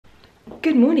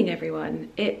Good morning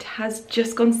everyone. It has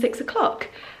just gone 6 o'clock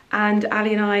and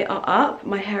Ali and I are up.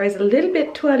 My hair is a little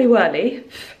bit twirly-whirly.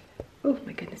 Oh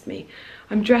my goodness me.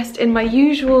 I'm dressed in my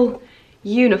usual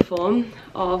uniform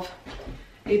of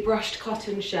a brushed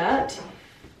cotton shirt,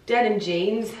 denim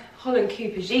jeans, Holland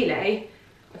Cooper gilet.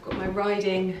 I've got my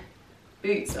riding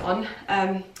boots on.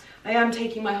 I am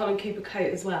taking my Holland Cooper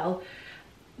coat as well,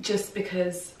 just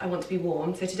because I want to be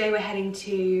warm. So today we're heading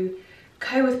to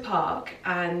Coworth Park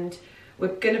and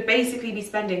we're going to basically be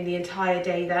spending the entire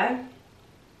day there.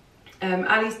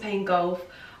 Ali's playing golf.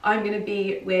 I'm going to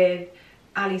be with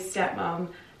Ali's stepmom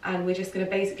and we're just going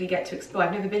to basically get to explore.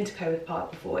 I've never been to Coworth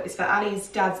Park before. It's for Ali's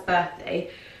dad's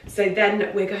birthday. So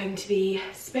then we're going to be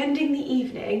spending the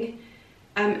evening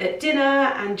at dinner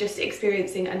and just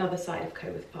experiencing another side of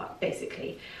Coworth Park,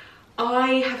 basically.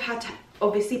 I have had to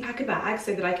obviously pack a bag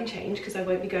so that I can change because I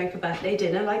won't be going for birthday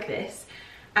dinner like this.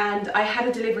 And I had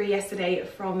a delivery yesterday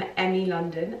from Emmy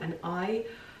London and I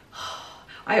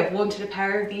have wanted a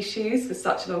pair of these shoes for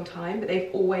such a long time, but they've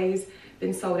always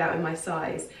been sold out in my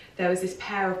size. There was this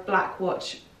pair of Black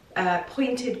Watch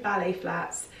pointed ballet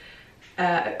flats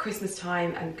at Christmas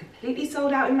time and completely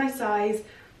sold out in my size,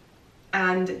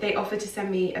 and they offered to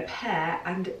send me a pair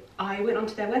and I went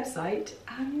onto their website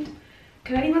and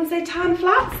can anyone say tan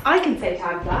flats? I can say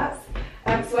tan flats.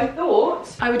 So I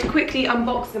thought I would quickly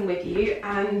unbox them with you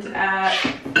and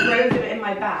throw them in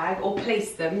my bag, or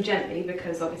place them gently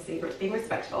because obviously we're being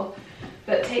respectful,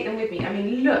 but take them with me. I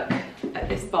mean, look at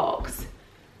this box.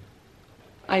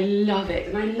 I love it,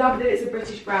 and I love that it's a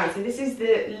British brand. So this is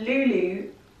the Lulu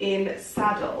in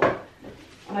saddle,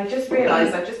 and I just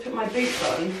realised I've just put my boots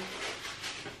on.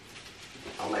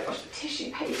 Oh my gosh, the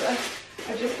tissue paper.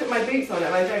 I've just put my boots on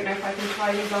and I don't know if I can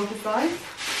try these on for size.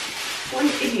 What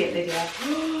an idiot, Lydia.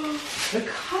 The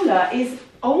colour is,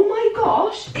 oh my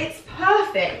gosh, it's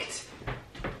perfect.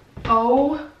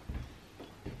 Oh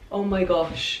my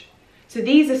gosh. So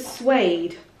these are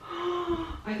suede.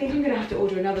 I think I'm gonna have to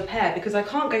order another pair because I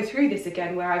can't go through this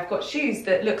again where I've got shoes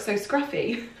that look so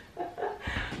scruffy.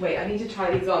 Wait, I need to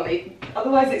try these on.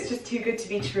 Otherwise it's just too good to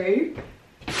be true.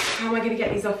 How am I gonna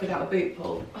get these off without a boot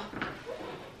pull?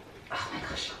 Oh my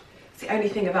gosh. It's the only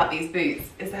thing about these boots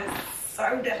is they're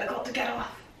so difficult to get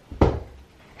off.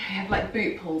 I have like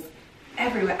boot pulls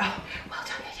everywhere. Oh, well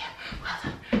done, Lydia. Well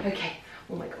done. Okay.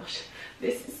 Oh my gosh.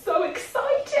 This is so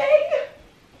exciting.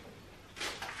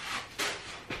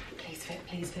 Please fit,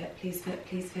 please fit, please fit,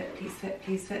 please fit, please fit,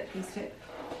 please fit, please fit.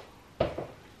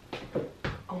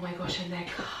 Oh my gosh, and they're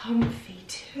comfy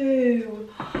too.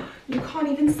 You can't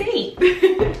even see.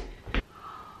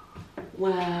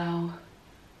 Wow.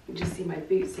 You just see my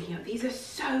boots sticking out. These are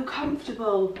so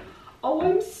comfortable. Oh,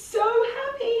 I'm so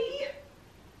happy.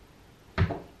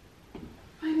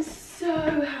 I'm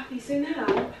so happy. So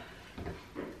now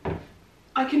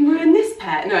I can ruin this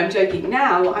pair. No, I'm joking.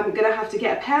 Now I'm gonna have to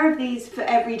get a pair of these for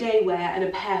everyday wear and a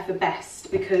pair for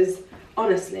best, because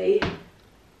honestly,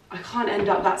 I can't end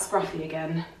up that scruffy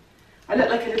again. I look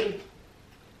like a little,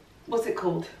 what's it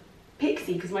called?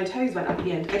 Pixie, because my toes went up at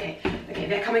the end. Okay,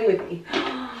 they're coming with me.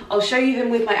 I'll show you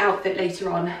them with my outfit later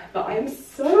on, but I am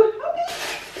so happy.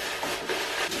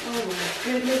 Oh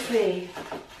my goodness me.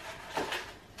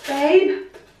 Babe,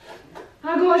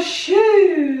 I got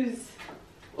shoes.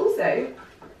 Also,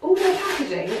 all their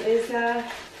packaging is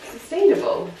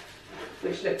sustainable,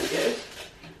 which looks good.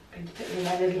 I'm going to put them in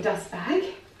my little dust bag.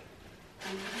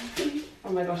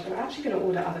 Oh my gosh, I'm actually going to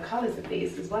order other colours of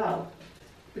these as well,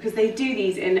 because they do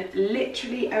these in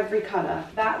literally every colour.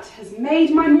 That has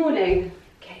made my morning.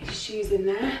 Okay, shoes in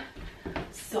there,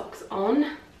 socks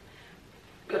on.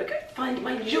 Gotta go find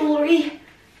my jewellery,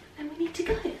 and we need to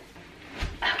go.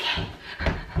 Okay.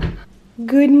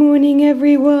 Good morning,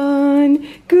 everyone.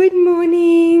 Good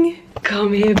morning.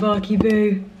 Come here, Barky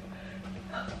Boo.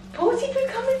 Porty Boo,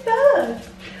 come in first.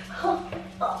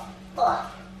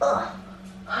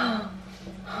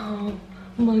 Oh,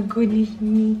 my goodness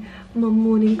me, my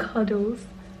morning cuddles.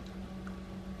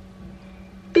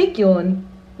 Big yawn.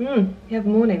 You have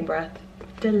morning breath.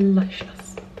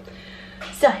 Delicious.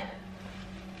 So,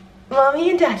 Mommy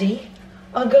and Daddy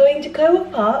are going to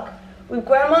Coworth Park with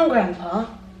Grandma and Grandpa.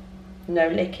 No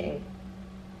licking.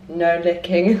 No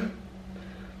licking.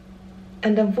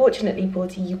 And unfortunately,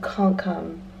 Porty, you can't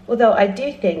come. Although I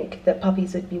do think that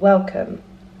puppies would be welcome.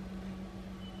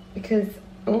 Because,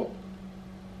 oh.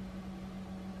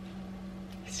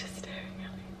 He's just staring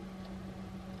at me.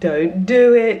 Don't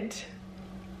do it.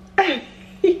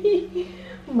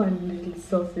 My little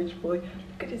sausage boy.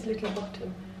 Look at his little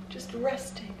bottom. Just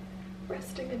resting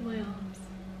in my arms.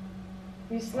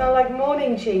 You smell like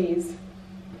morning cheese.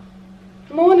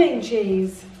 Morning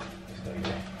cheese.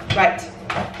 Right.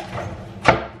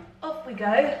 Off we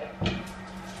go.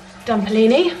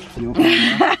 Dumpellini.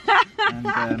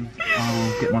 And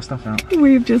I'll get my stuff out.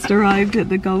 We've just arrived at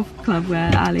the golf club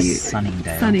where Ali...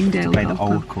 Sunningdale. To play the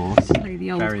old course. Play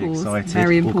the old course. Very excited.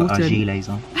 Very important. We've got our gilets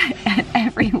on. And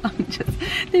everyone just...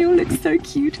 They all look so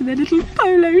cute in their little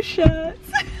polo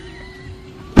shirts.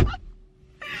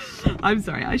 I'm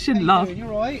sorry, I shouldn't laugh. You're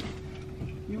right.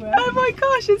 Oh my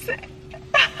gosh, it's...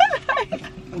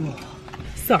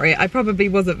 Sorry, I probably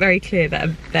wasn't very clear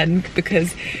then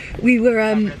because we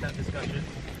were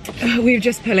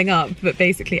just pulling up, but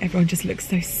basically everyone just looks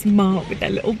so smart with their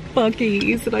little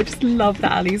buggies, and I just love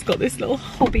that Ali's got this little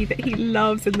hobby that he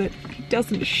loves and that he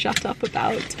doesn't shut up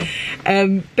about.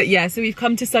 But yeah, so we've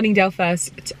come to Sunningdale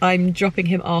first. I'm dropping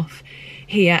him off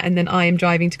here and then I am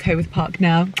driving to Coworth Park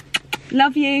now.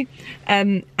 Love you.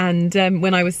 When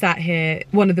I was sat here,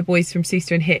 one of the boys from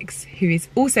TOWCESTER and Hicks, who is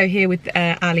also here with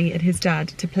Ali and his dad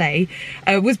to play,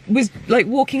 was like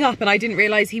walking up, and I didn't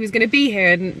realise he was going to be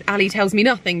here, and Ali tells me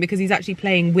nothing because he's actually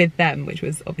playing with them, which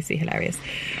was obviously hilarious.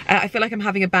 I feel like I'm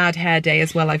having a bad hair day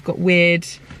as well. I've got weird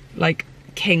like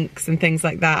kinks and things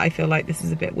like that. I feel like this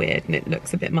is a bit weird and it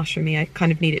looks a bit mushroomy. I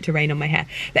kind of need it to rain on my hair.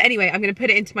 But anyway, I'm going to put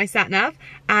it into my sat nav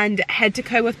and head to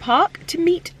Coworth Park to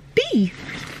meet B.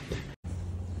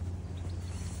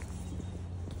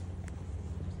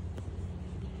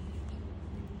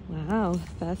 Wow,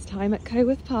 first time at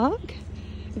Coworth Park.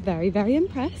 Very, very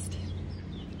impressed.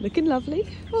 Looking lovely.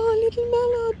 Oh, little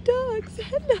mallard ducks.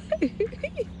 Hello.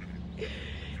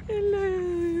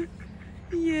 Hello.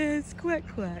 Yes, quack,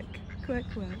 quack. Quack,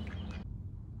 quack.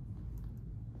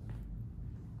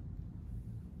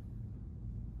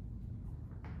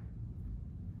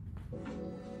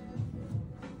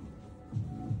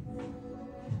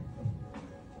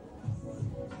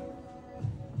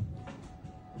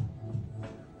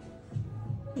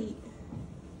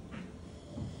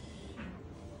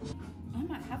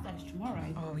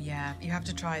 Tomorrow. Oh yeah, you have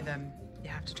to try them. You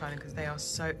have to try them because they are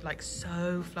so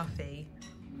so fluffy.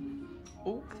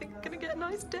 Oh, I think I'm gonna get a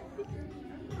nice day.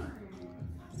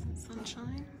 Some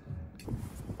sunshine.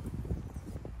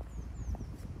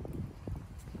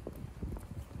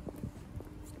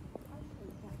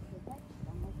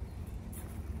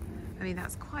 I mean,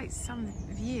 that's quite some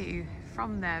view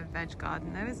from their veg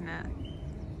garden though, isn't it?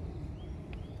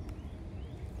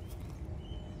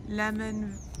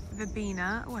 Lemon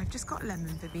verbena. Oh, I've just got a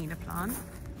lemon verbena plant.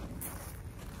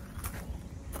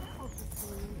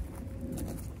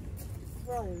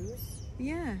 Rose.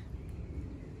 Yeah.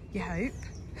 You hope.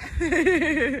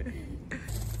 Fruit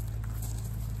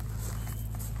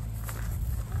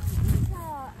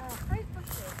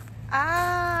bushes.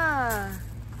 Ah.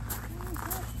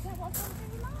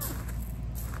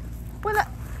 Well,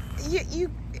 you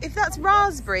if that's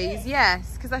raspberries,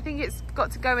 yes, because I think it's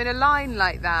got to go in a line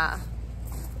like that.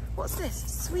 What's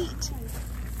this? Sweet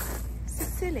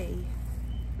Sicily.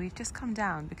 We've just come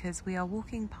down because we are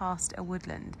walking past a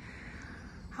woodland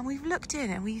and we've looked in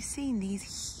and we've seen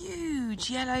these huge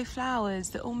yellow flowers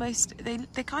that almost,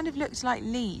 they kind of looked like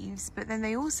leaves, but then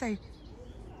they also,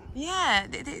 yeah,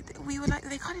 we were like,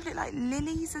 they kind of look like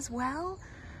lilies as well.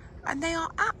 And they are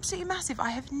absolutely massive. I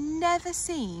have never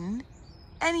seen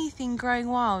anything growing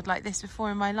wild like this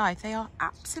before in my life. They are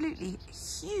absolutely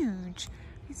huge.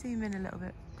 Let me zoom in a little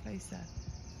bit closer.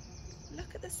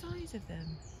 Look at the size of them.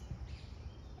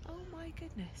 Oh my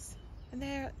goodness. And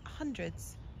they're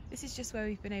hundreds. This is just where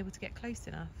we've been able to get close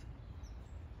enough.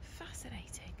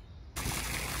 Fascinating.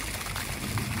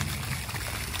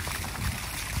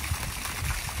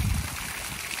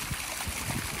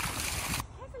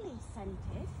 Heavily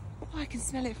scented. Oh, I can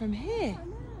smell it from here. I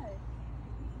know.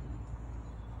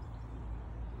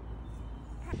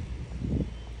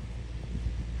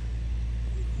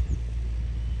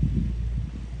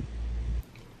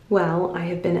 Well, I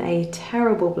have been a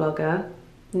terrible blogger,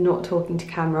 not talking to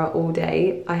camera all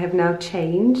day. I have now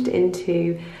changed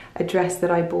into a dress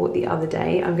that I bought the other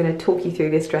day. I'm going to talk you through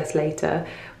this dress later.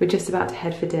 We're just about to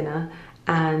head for dinner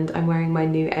and I'm wearing my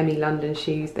new Emmy London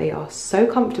shoes. They are so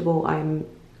comfortable. I'm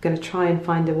going to try and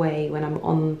find a way when I'm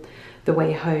on the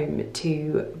way home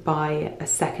to buy a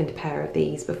second pair of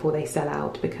these before they sell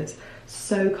out because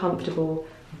so comfortable,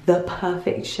 the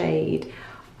perfect shade.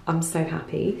 I'm so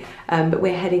happy. But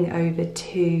we're heading over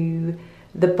to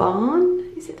the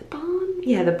barn. Is it the barn?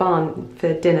 Yeah, the barn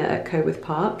for dinner at Coworth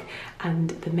Park.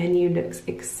 And the menu looks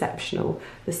exceptional.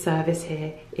 The service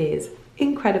here is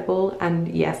incredible. And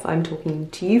yes, I'm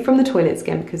talking to you from the toilets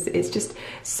again because it's just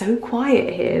so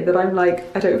quiet here that I'm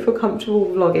like, I don't feel comfortable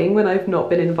vlogging when I've not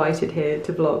been invited here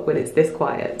to vlog when it's this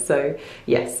quiet. So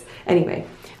yes, anyway,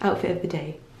 outfit of the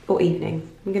day. or evening.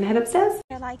 I'm gonna head upstairs.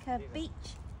 They're like a beach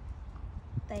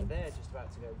thing. They're just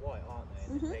about to go white, aren't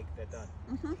they? And they're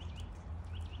done.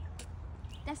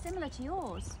 They're similar to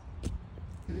yours.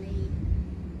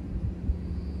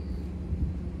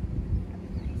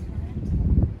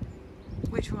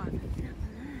 Which one?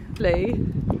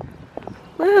 Blue.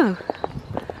 Wow.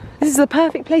 This is a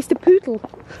perfect place to poodle.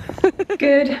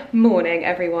 Good morning,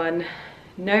 everyone.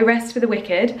 No rest for the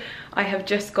wicked. I have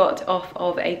just got off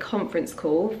of a conference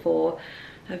call for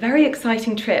a very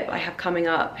exciting trip I have coming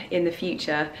up in the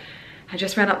future. I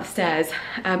just ran up the stairs.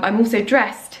 I'm also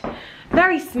dressed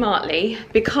very smartly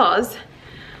because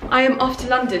I am off to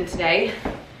London today.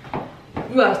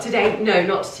 Well, today, no,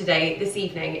 not today, this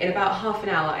evening, in about half an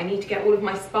hour. I need to get all of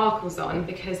my sparkles on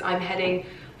because I'm heading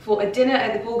for a dinner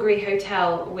at the Bulgari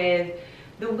Hotel with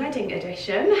the wedding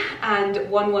edition and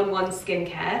 111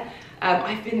 Skincare.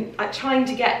 I've been trying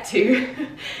to get to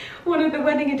one of the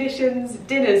wedding edition's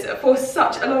dinners for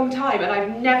such a long time and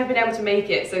I've never been able to make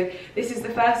it. So this is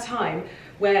the first time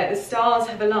where the stars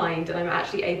have aligned and I'm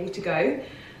actually able to go.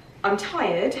 I'm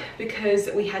tired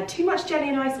because we had too much jelly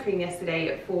and ice cream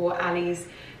yesterday for Ali's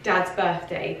dad's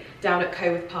birthday down at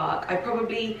Coworth Park. I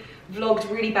probably vlogged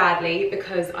really badly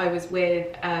because I was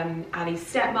with Ali's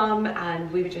stepmom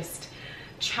and we were just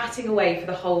chatting away for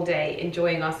the whole day,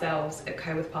 enjoying ourselves at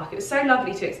Coworth Park. It was so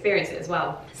lovely to experience it as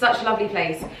well. Such a lovely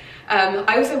place.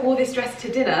 I also wore this dress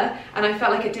to dinner and I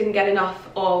felt like it didn't get enough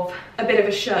of a bit of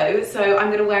a show, so I'm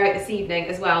going to wear it this evening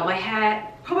as well. My hair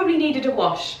probably needed a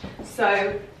wash,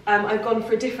 so I've gone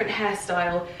for a different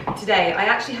hairstyle today. I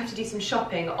actually have to do some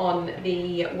shopping on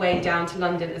the way down to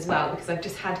London as well because I've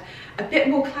just had a bit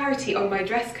more clarity on my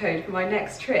dress code for my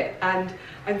next trip and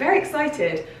I'm very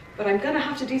excited, but I'm gonna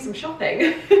have to do some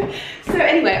shopping. So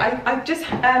anyway, I've just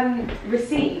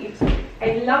received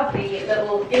a lovely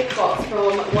little gift box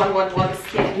from 111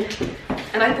 Skin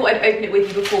and I thought I'd open it with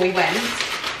you before we went.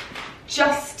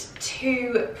 Just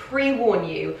to pre-warn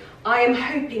you, I am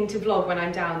hoping to vlog when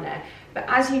I'm down there. But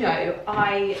as you know,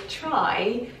 I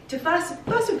try to, first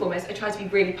and foremost, I try to be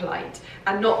really polite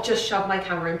and not just shove my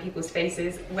camera in people's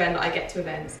faces when I get to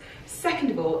events.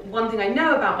 Second of all, one thing I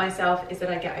know about myself is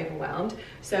that I get overwhelmed,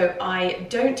 so I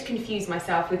don't confuse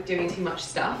myself with doing too much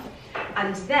stuff.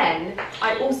 And then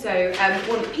I also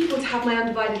want people to have my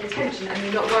undivided attention and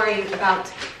me not worrying about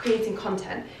creating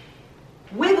content.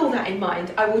 With all that in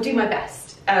mind, I will do my best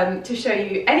to show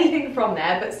you anything from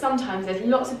there, but sometimes there's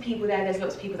lots of people there, there's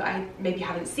lots of people that I maybe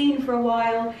haven't seen for a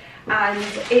while, and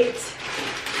it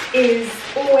is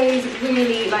always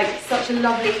really like such a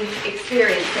lovely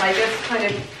experience that I just kind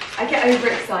of, I get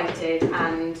overexcited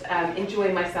and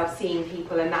enjoy myself seeing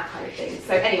people and that kind of thing.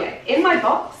 So anyway, in my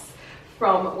box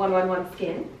from 111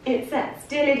 Skin, it says,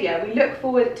 "Dear Lydia, we look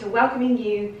forward to welcoming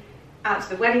you at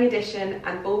the wedding edition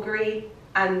and Bulgari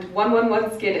and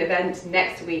 111 Skin event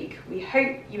next week. We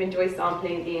hope you enjoy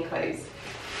sampling the enclosed."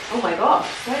 Oh my gosh,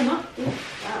 so much.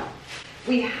 Wow.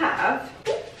 We have,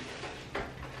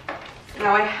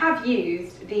 now I have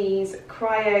used these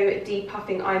cryo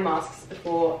depuffing eye masks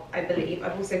before, I believe.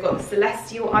 I've also got the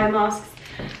celestial eye masks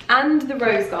and the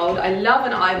rose gold. I love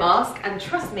an eye mask and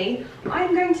trust me,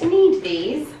 I'm going to need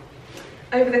these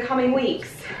over the coming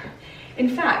weeks. In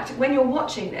fact, when you're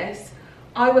watching this,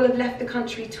 I will have left the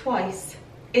country twice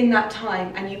in that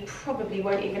time and you probably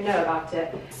won't even know about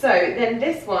it. So then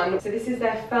this one, so this is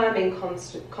their firming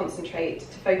concentrate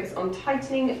to focus on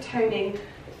tightening, toning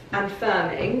and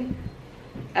firming,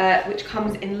 which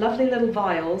comes in lovely little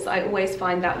vials. I always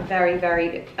find that very,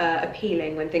 very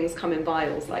appealing when things come in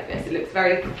vials like this. It looks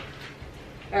very,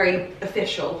 very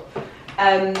official.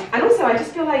 And also I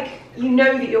just feel like you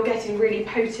know that you're getting really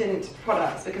potent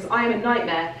products because I am a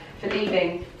nightmare for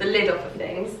leaving the lid off of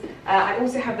things. I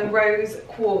also have the rose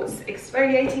quartz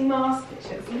exfoliating mask,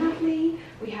 which looks lovely.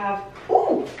 We have,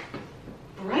 oh,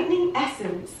 brightening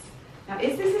essence. Now,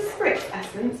 is this a spritz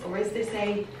essence or is this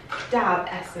a dab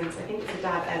essence? I think it's a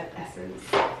dab essence.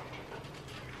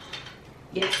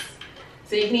 Yes.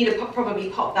 So you can either probably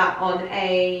pop that on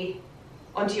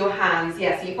onto your hands.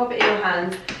 Yeah, so you pop it in your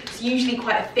hands. It's usually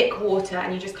quite a thick water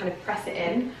and you just kind of press it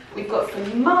in. We've got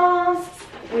some masks.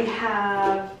 We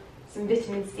have some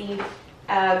vitamin C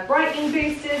brightening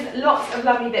boosters, lots of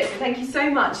lovely bits. So thank you so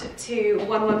much to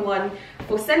 111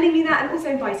 for sending me that and also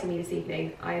inviting me this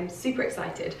evening. I am super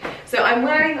excited. So I'm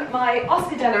wearing my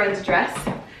Oscar de la Renta dress.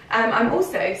 I'm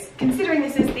also, considering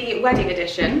this is the wedding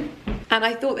edition, and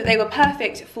I thought that they were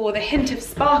perfect for the hint of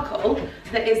sparkle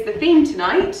that is the theme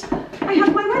tonight, I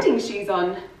have my wedding shoes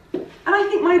on. And I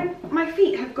think my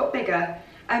feet have got bigger.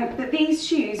 But these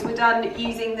shoes were done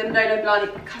using the Lolo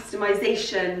Blahnik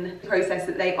customization process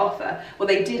that they offer. Well,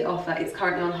 they did offer, it's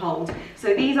currently on hold.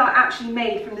 So these are actually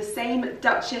made from the same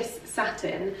Duchess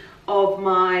satin of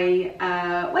my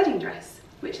wedding dress,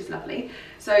 which is lovely.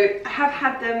 So I have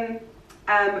had them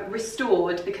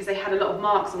restored because they had a lot of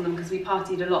marks on them because we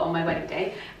partied a lot on my wedding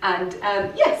day. And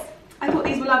yes, I thought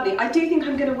these were lovely. I do think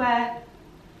I'm going to wear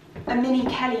a mini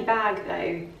Kelly bag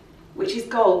though, which is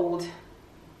gold.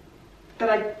 But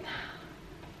I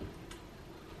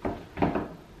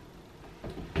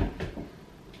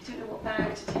don't know what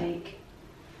bag to take.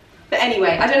 But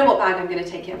anyway, I don't know what bag I'm going to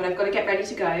take yet, but I've got to get ready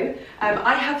to go.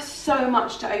 I have so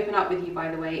much to open up with you,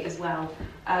 by the way, as well.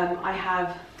 I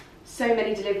have so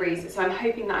many deliveries, so I'm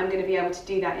hoping that I'm going to be able to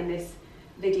do that in this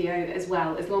video as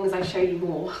well, as long as I show you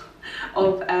more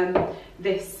of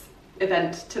this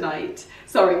event tonight.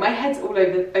 Sorry, my head's all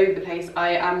over the place.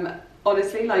 I am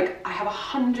honestly, like, I have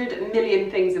 100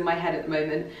 million things in my head at the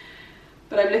moment.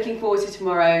 But I'm looking forward to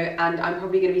tomorrow, and I'm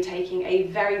probably going to be taking a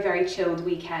very, very chilled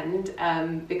weekend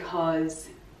because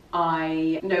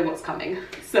I know what's coming.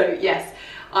 So yes,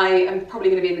 I am probably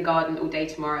going to be in the garden all day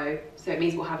tomorrow, so it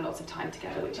means we'll have lots of time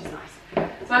together, which is nice.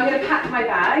 So I'm going to pack my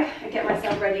bag and get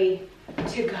myself ready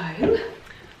to go.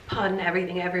 Pardon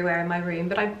everything everywhere in my room,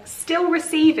 but I'm still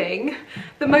receiving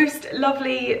the most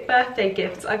lovely birthday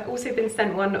gifts. I've also been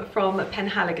sent one from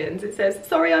Penhaligon's. It says,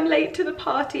 sorry I'm late to the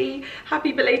party,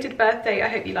 happy belated birthday, I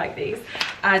hope you like these.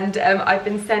 And I've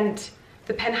been sent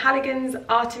the Penhaligon's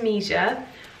Artemisia.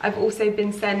 I've also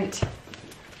been sent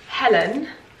Helen,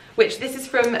 which this is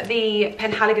from the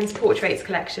Penhaligon's Portraits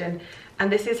collection,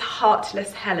 and this is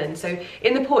Heartless Helen. So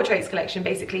in the Portraits collection,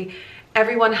 basically,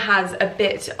 every one of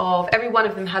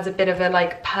them has a bit of a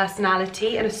like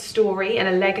personality and a story and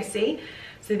a legacy.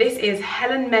 So this is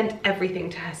Helen meant everything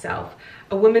to herself.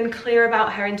 A woman clear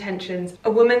about her intentions,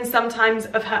 a woman sometimes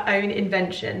of her own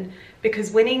invention,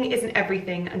 because winning isn't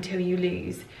everything until you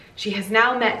lose. She has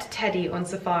now met Teddy on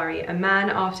safari, a man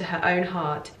after her own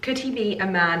heart. Could he be a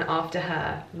man after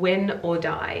her? Win or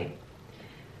die?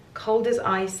 Cold as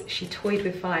ice, she toyed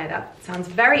with fire. That sounds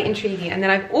very intriguing. And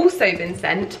then I've also been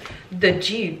sent the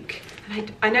Duke. And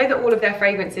I know that all of their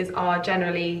fragrances are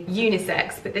generally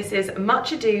unisex, but this is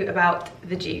Much Ado About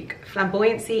the Duke.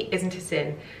 Flamboyancy isn't a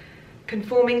sin.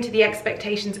 Conforming to the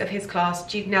expectations of his class,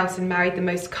 Duke Nelson married the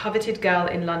most coveted girl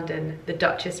in London, the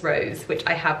Duchess Rose, which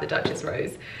I have the Duchess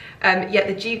Rose. Yet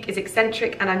the Duke is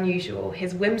eccentric and unusual.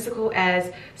 His whimsical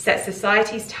airs set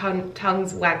society's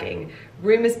tongues wagging.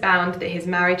 Rumours bound that his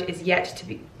marriage is yet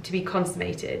to be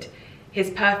consummated.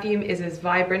 His perfume is as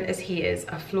vibrant as he is,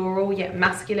 a floral yet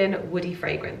masculine woody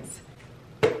fragrance.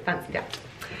 Fancy that.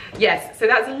 Yes, so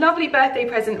that's a lovely birthday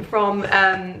present from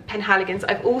Penhaligon's.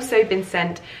 I've also been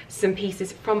sent some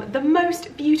pieces from the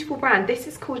most beautiful brand. This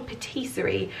is called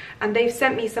Patisserie, and they've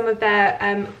sent me some of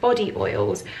their body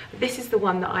oils. This is the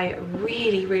one that I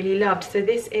really, really loved. So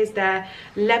this is their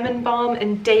Lemon Balm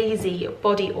and Daisy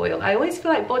body oil. I always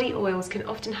feel like body oils can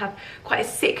often have quite a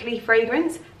sickly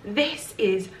fragrance. This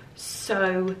is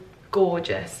so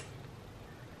gorgeous.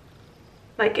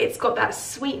 Like, it's got that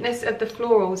sweetness of the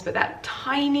florals, but that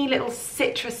tiny little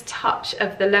citrus touch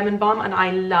of the lemon balm, and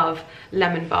I love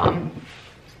lemon balm.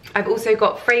 I've also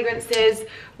got fragrances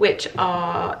which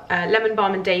are lemon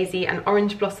balm and daisy and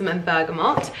orange blossom and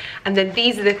bergamot. And then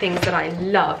these are the things that I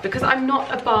love, because I'm not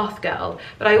a bath girl,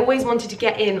 but I always wanted to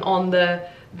get in on the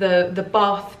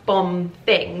bath bomb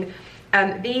thing.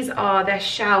 These are their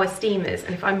shower steamers,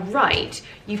 and if I'm right,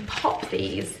 you pop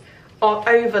these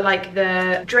over like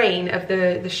the drain of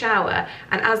the shower,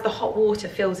 and as the hot water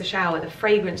fills the shower, the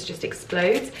fragrance just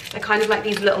explodes. They're kind of like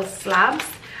these little slabs.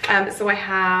 So I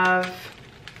have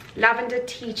lavender,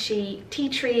 tea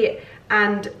tree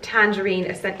and tangerine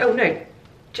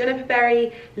juniper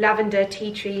berry, lavender,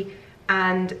 tea tree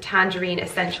and tangerine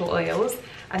essential oils.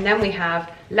 And then we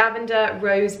have lavender,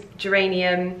 rose,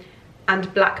 geranium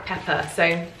and black pepper.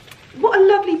 So what a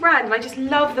lovely brand, and I just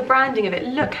love the branding of it.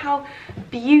 Look how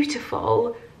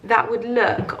beautiful that would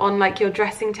look on like your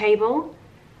dressing table.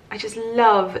 I just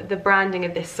love the branding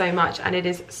of this so much, and it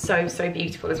is so, so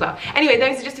beautiful as well. Anyway,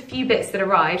 those are just a few bits that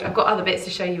arrived. I've got other bits to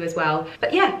show you as well.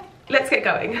 But yeah, let's get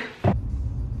going.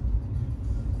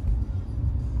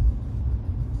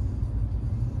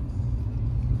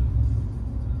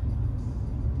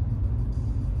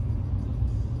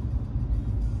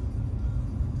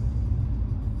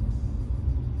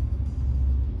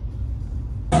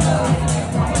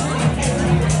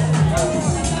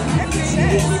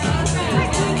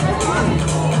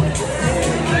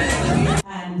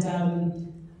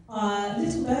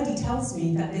 Little birdie tells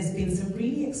me that there's been some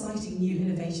really exciting new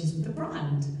innovations with the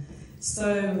brand.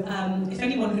 So if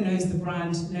anyone who knows the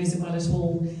brand knows it well at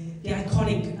all, the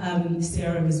iconic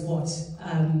serum is what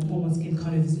Woman's Skin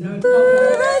kind of is known for.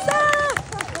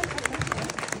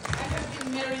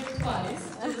 Married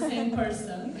twice to the same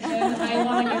person, and I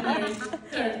want to get married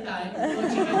third time,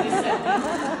 watching this.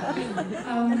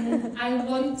 I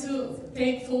want to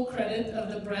take full credit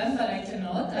of the brand, but I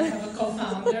cannot. I have a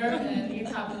co-founder, and it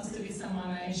happens to be someone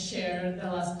I share the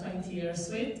last 20 years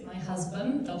with, my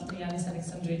husband, Dr. Yanis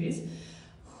Alexandridis,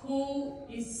 who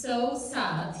is so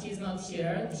sad he's not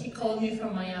here. He called me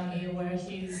from Miami, where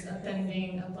he's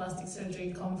attending a plastic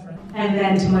surgery conference. And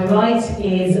then to my right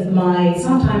is my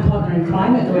sometime partner in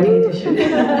crime at the wedding edition,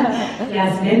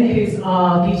 Yasmin, who's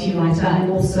our beauty writer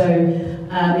and also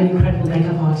an incredible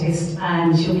makeup artist.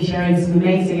 And she'll be sharing some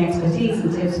amazing expertise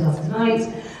and tips with us tonight,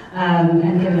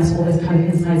 and giving us all those kind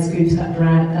of inside scoops that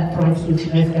brides need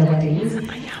to know for their weddings.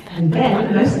 And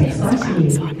then, most excitingly,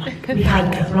 we have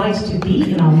a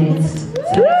bride-to-be in our midst.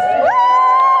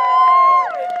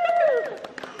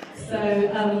 So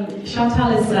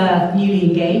Chantal is newly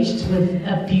engaged with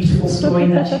a beautiful story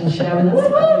that she will share with us.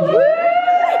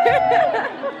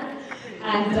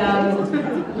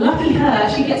 And lucky her,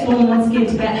 she gets Woman's Skin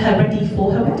to get her ready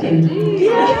for her wedding.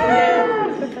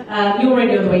 You're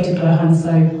already on the way to go, hun,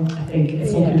 so I think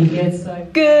it's all going to be good. So.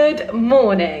 Good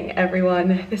morning,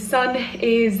 everyone. The sun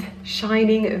is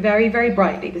shining very, very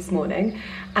brightly this morning,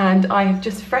 and I have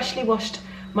just freshly washed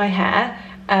my hair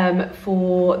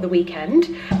for the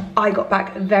weekend. I got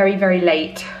back very, very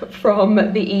late from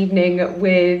the evening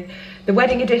with the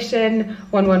wedding edition,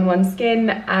 111 Skin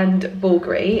and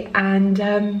Bulgari, and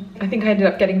I think I ended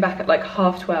up getting back at like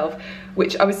 12:30,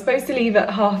 which I was supposed to leave at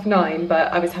 9:30,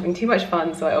 but I was having too much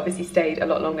fun, so I obviously stayed a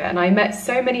lot longer. And I met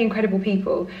so many incredible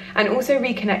people and also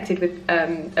reconnected with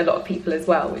a lot of people as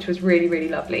well, which was really, really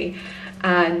lovely.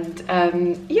 And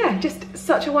yeah, just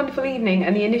such a wonderful evening,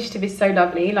 and the initiative is so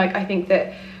lovely. Like, I think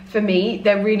that for me,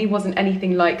 there really wasn't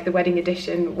anything like the wedding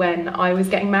edition when I was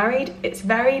getting married. It's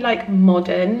very like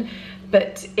modern,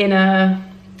 but in a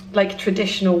like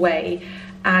traditional way.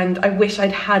 And I wish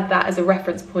I'd had that as a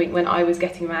reference point when I was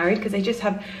getting married, because they just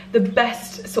have the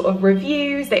best sort of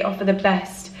reviews, they offer the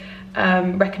best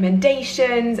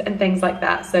recommendations and things like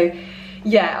that. So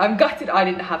yeah, I'm gutted I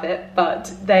didn't have it,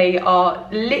 but they are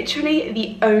literally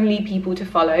the only people to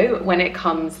follow when it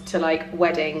comes to like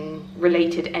wedding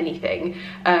related anything.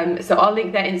 So I'll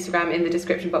link their Instagram in the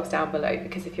description box down below,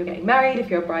 because if you're getting married,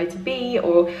 if you're a bride-to-be,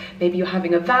 or maybe you're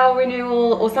having a vow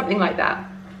renewal or something like that,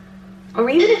 or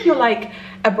even if you're like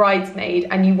a bridesmaid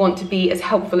and you want to be as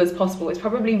helpful as possible, it's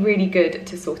probably really good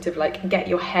to sort of like get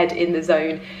your head in the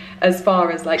zone as far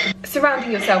as like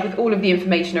surrounding yourself with all of the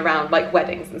information around like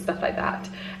weddings and stuff like that.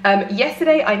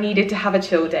 Yesterday I needed to have a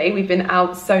chill day. We've been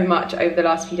out so much over the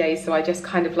last few days, so I just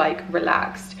kind of like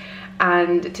relaxed.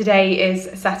 And today is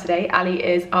Saturday. Ali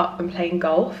is up and playing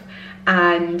golf,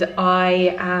 and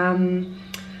I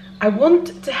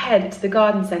want to head to the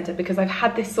garden centre because I've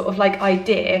had this sort of like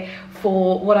idea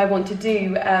for what I want to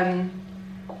do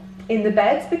in the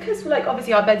beds, because like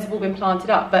obviously our beds have all been planted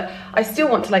up, but I still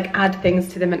want to like add things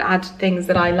to them and add things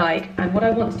that I like. And what I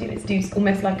want to do is do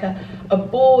almost like a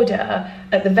border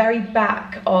at the very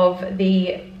back of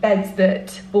the beds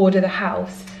that border the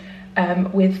house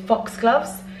with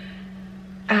foxgloves,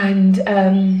 and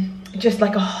just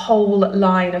like a whole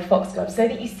line of foxgloves, so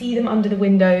that you see them under the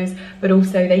windows, but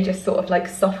also they just sort of like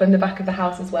soften the back of the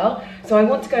house as well. So I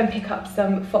want to go and pick up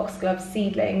some foxglove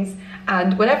seedlings,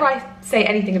 and whenever I say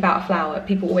anything about a flower,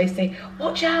 people always say,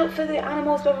 watch out for the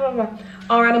animals, blah, blah, blah.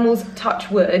 Our animals,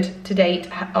 touch wood, to date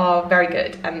are very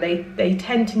good, and they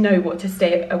tend to know what to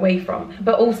stay away from.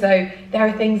 But also there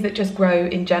are things that just grow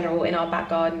in general in our back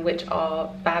garden which are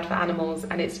bad for animals,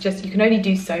 and it's just, you can only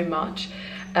do so much.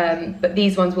 But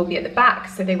these ones will be at the back,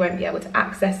 so they won't be able to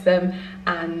access them,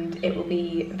 and it will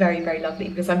be very, very lovely,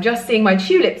 because I'm just seeing my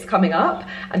tulips coming up,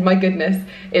 and my goodness,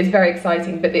 it's very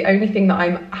exciting. But the only thing that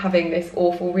I'm having this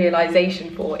awful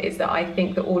realization for is that I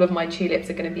think that all of my tulips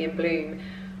are going to be in bloom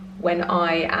when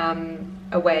I am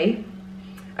away.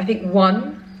 I think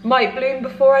one might bloom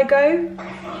before I go.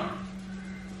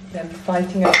 They're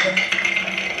fighting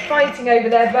over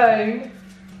their bone.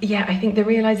 Yeah, I think the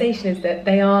realization is that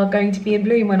they are going to be in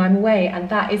bloom when I'm away, and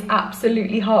that is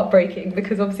absolutely heartbreaking,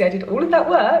 because obviously I did all of that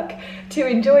work to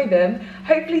enjoy them.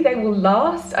 Hopefully they will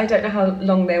last. I don't know how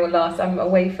long they will last. I'm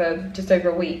away for just over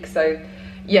a week, so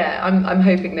yeah, I'm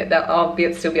hoping that I'll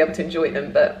still be able to enjoy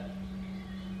them, but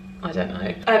I don't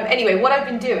know. Anyway, what I've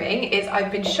been doing is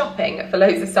I've been shopping for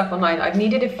loads of stuff online. I've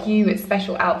needed a few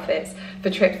special outfits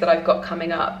for trips that I've got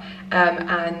coming up,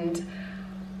 and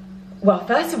Well,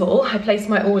 first of all, I placed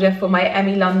my order for my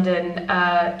Emmy London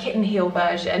kitten heel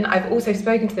version. I've also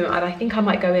spoken to them, and I think I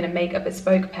might go in and make a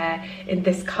bespoke pair in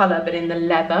this colour, but in the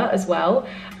leather as well.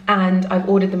 And I've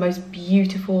ordered the most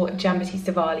beautiful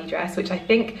Giambattista Valli dress, which I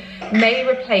think may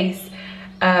replace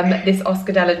this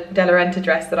Oscar de la Renta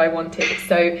dress that I wanted.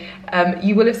 So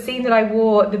you will have seen that I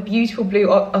wore the beautiful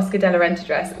blue Oscar de la Renta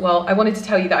dress. Well, I wanted to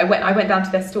tell you that I went down to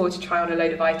their store to try on a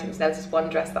load of items. There was this one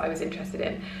dress that I was interested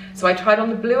in. So I tried on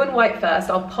the blue and white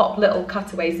first. I'll pop little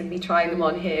cutaways of me trying them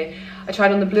on here. I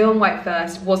tried on the blue and white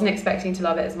first, wasn't expecting to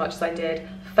love it as much as I did,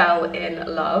 fell in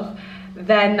love.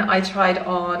 Then I tried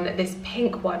on this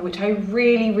pink one, which I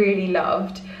really, really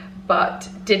loved, but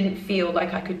didn't feel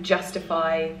like I could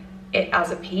justify it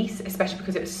as a piece, especially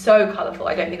because it was so colourful.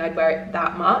 I don't think I'd wear it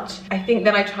that much. I think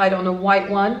then I tried on a white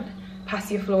one,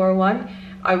 Passiflora one.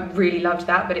 I really loved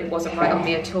that, but it wasn't right on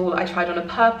me at all. I tried on a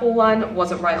purple one,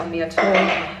 wasn't right on me at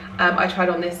all. I tried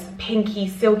on this pinky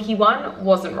silky one,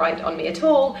 wasn't right on me at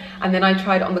all. And then I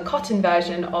tried on the cotton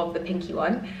version of the pinky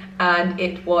one, and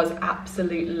it was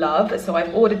absolute love. So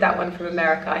I've ordered that one from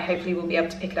America. I hopefully will be able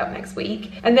to pick it up next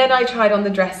week. And then I tried on the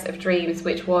dress of dreams,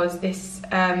 which was this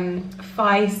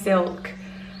Phi silk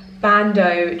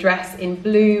bandeau dress in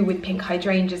blue with pink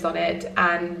hydrangeas on it.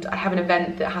 And I have an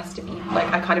event that has to be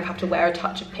like, I kind of have to wear a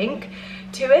touch of pink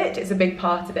to it. It's a big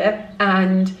part of it.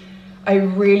 And I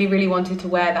really, really wanted to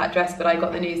wear that dress, but I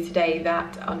got the news today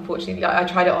that unfortunately, I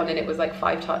tried it on and it was like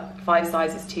five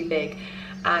sizes too big.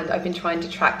 And I've been trying to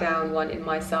track down one in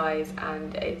my size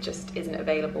and it just isn't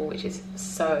available, which is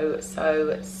so,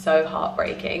 so, so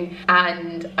heartbreaking.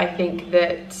 And I think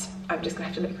that I'm just gonna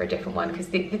have to look for a different one, because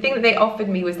the thing that they offered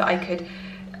me was that I could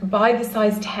buy the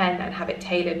size 10 and have it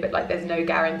tailored, but like there's no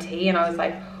guarantee. And I was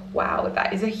like, wow,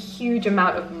 that is a huge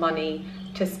amount of money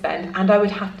to spend. And I would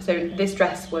have to, so this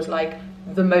dress was like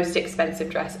the most expensive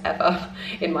dress ever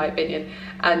in my opinion,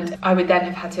 and I would then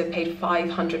have had to have paid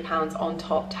 £500 on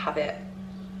top to have it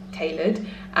tailored.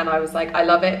 And I was like, I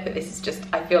love it, but this is just,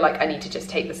 I feel like I need to just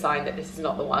take the sign that this is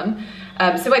not the one.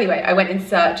 So anyway, I went in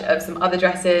search of some other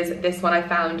dresses. This one I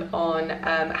found on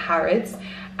Harrods,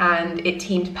 and it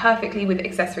teamed perfectly with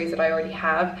accessories that I already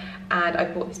have. And I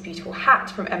bought this beautiful hat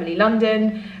from Emily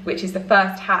London, which is the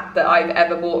first hat that I've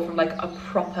ever bought from like a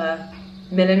proper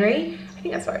millinery. I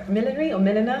think that's right, millinery or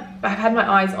milliner. But I've had my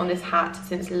eyes on this hat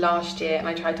since last year, and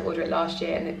I tried to order it last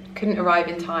year and it couldn't arrive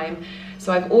in time.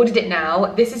 So I've ordered it now.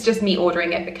 This is just me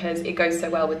ordering it because it goes so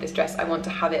well with this dress. I want to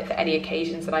have it for any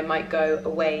occasions that I might go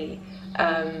away,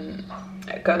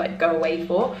 go away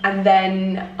for. And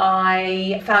then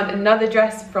I found another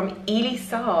dress from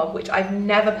Elise Millen, which I've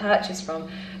never purchased from.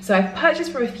 So I've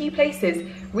purchased from a few places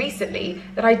recently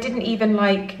that I didn't even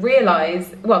like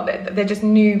realize, well, they're just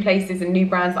new places and new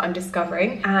brands that I'm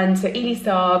discovering. And so Elise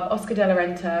Millen, Oscar de la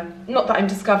Renta, not that I'm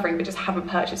discovering, but just haven't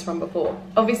purchased from before.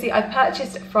 Obviously I've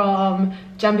purchased from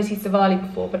Giambattista Valli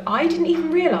before, but I didn't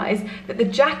even realize that the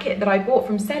jacket that I bought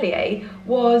from Cellier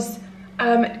was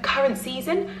current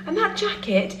season, and that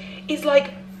jacket is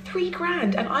like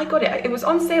 £3 and I got it was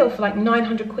on sale for like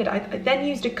 900 quid. I then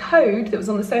used a code that was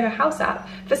on the Soho House app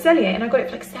for Cellier and I got it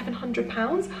for like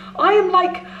 £700. I am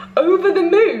like over the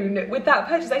moon with that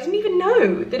purchase. I didn't even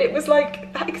know that it was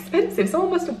like that expensive.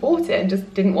 Someone must have bought it and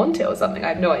just didn't want it or something. I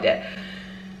have no idea.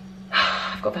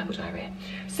 I've got verbal diarrhea.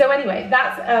 So anyway,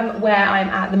 that's where I'm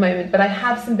at the moment, but I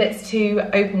have some bits to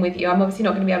open with you. I'm obviously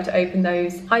not going to be able to open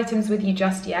those items with you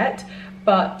just yet,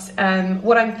 but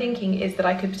what I'm thinking is that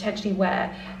I could potentially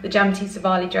wear the Giambattista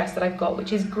Valli dress that I've got,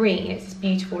 which is green. It's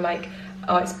beautiful, like,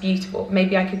 oh, it's beautiful.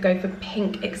 Maybe I could go for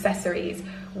pink accessories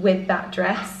with that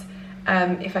dress,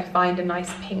 if I find a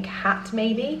nice pink hat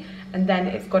maybe, and then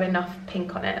it's got enough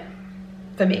pink on it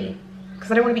for me,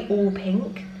 because I don't want to be all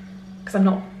pink, because I'm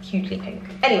not hugely pink.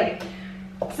 Anyway,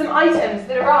 some items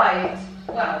that arrived.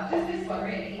 Well, just this one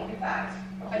really, in fact.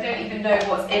 I don't even know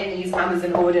what's in these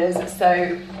Amazon orders,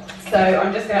 so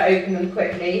I'm just going to open them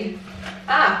quickly.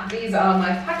 Ah, these are my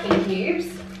packing cubes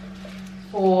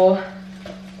for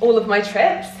all of my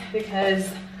trips, because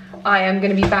I am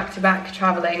going to be back-to-back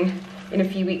traveling in a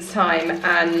few weeks' time,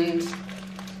 and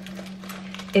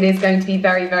it is going to be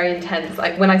very, very intense.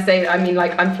 Like, when I say, I mean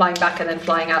like I'm flying back and then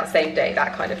flying out same day,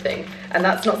 that kind of thing. And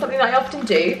that's not something that I often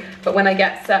do, but when I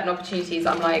get certain opportunities,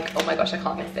 I'm like, oh my gosh, I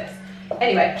can't miss this.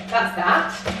 Anyway, that's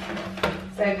that.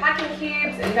 So packing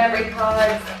cubes and memory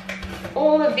cards,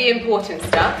 all of the important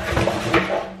stuff.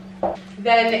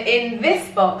 Then in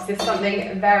this box is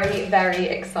something very, very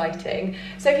exciting.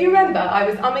 So if you remember, I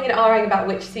was umming and ahhing about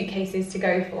which suitcases to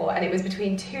go for, and it was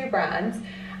between two brands.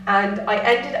 And I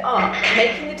ended up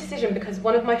making the decision because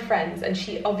one of my friends, and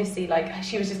she obviously, like,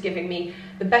 she was just giving me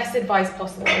the best advice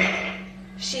possible.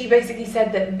 she basically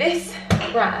said that this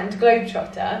brand,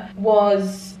 Globetrotter,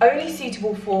 was only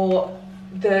suitable for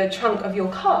the trunk of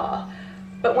your car.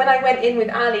 But when I went in with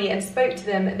Ali and spoke to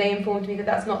them, they informed me that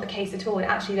that's not the case at all, and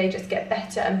actually they just get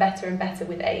better and better and better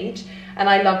with age, and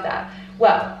I love that.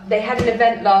 Well, they had an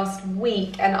event last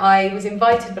week and I was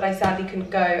invited, but I sadly couldn't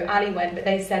go. Ali went, but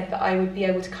they said that I would be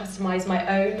able to customise my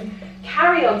own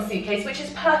carry-on suitcase, which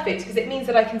is perfect because it means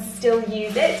that I can still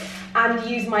use it and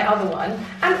use my other one,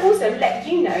 and also let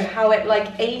you know how it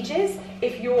like ages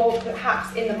if you're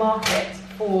perhaps in the market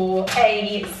for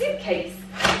a suitcase.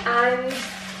 And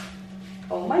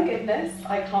oh my goodness,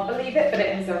 I can't believe it, but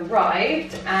it has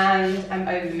arrived and I'm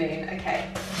over the moon. Okay.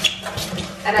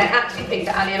 And I actually think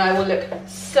that Ali and I will look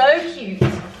so cute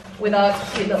with our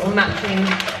cute little matching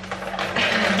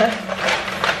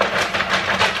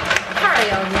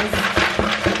carry-ons.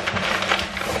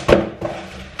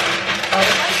 Oh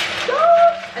my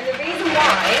god! And the reason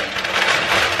why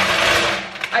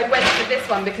I went for this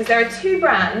one, because there are two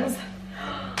brands.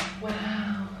 Wow.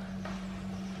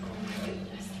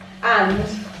 And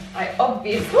I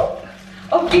obviously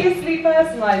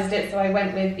personalised it, so I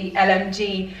went with the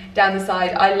LMG down the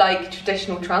side. I like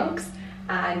traditional trunks,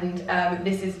 and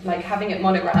this is like having it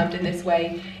monogrammed in this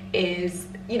way is,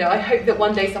 you know, I hope that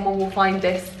one day someone will find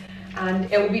this and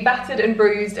it will be battered and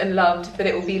bruised and loved, but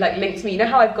it will be like linked to me. You know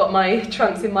how I've got my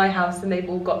trunks in my house and they've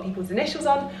all got people's initials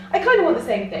on? I kind of want the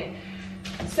same thing.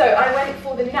 So I went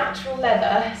for the natural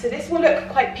leather. So this will look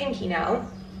quite pinky now,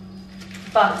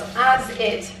 but as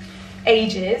it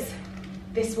ages,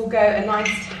 this will go a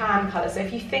nice tan colour. So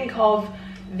if you think of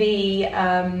the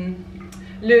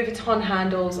Louis Vuitton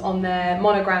handles on their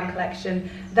monogram collection,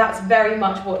 that's very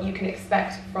much what you can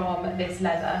expect from this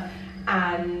leather.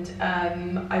 And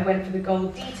I went for the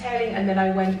gold detailing, and then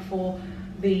I went for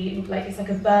the, like, it's like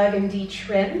a burgundy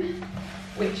trim,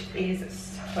 which is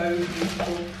so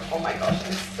beautiful. Oh my gosh,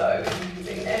 I'm so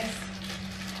using this.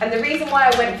 And the reason why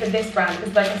I went for this brand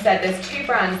is, like I said, there's two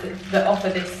brands that offer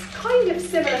this kind of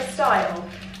similar style,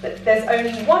 but there's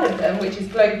only one of them, which is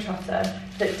Globetrotter,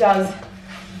 that does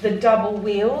the double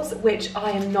wheels, which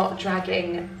I am not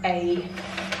dragging a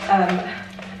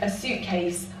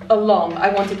suitcase along. I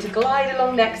wanted to glide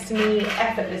along next to me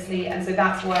effortlessly, and so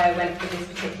that's why I went for this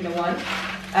particular one.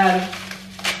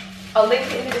 I'll link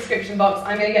it in the description box.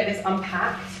 I'm going to get this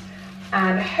unpacked,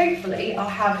 and hopefully I'll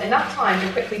have enough time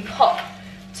to quickly pop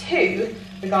to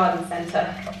the garden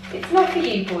centre. It's not for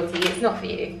you, Porty, it's not for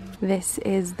you. This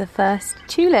is the first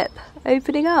tulip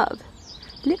opening up.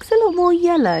 Looks a lot more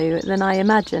yellow than I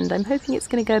imagined. I'm hoping it's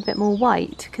going to go a bit more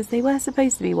white, because they were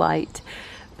supposed to be white,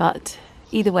 but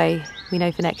either way, we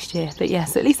know for next year. But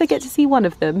yes, at least I get to see one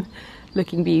of them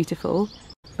looking beautiful.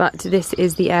 But this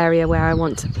is the area where I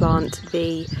want to plant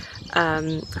the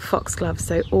foxgloves,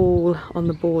 so all on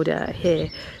the border here,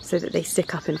 so that they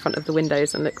stick up in front of the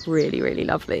windows and look really, really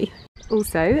lovely.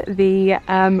 Also, the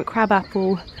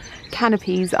crabapple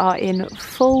canopies are in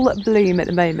full bloom at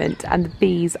the moment, and the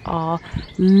bees are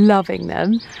loving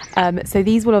them. So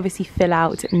these will obviously fill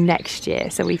out next year.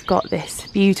 So we've got this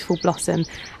beautiful blossom,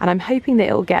 and I'm hoping that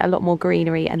it will get a lot more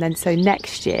greenery, and then so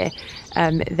next year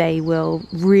they will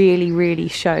really, really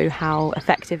show how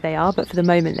effective they are. But for the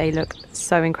moment they look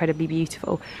so incredibly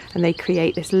beautiful, and they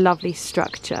create this lovely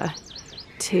structure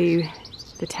to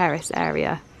the terrace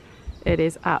area. It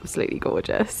is absolutely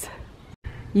gorgeous.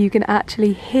 You can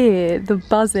actually hear the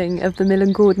buzzing of the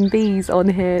Millen Gordon bees on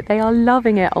here. They are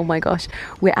loving it. Oh my gosh.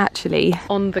 We're actually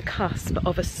on the cusp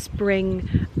of a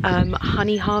spring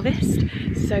honey harvest.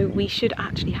 So we should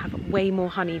actually have way more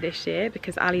honey this year,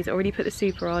 because Ali's already put the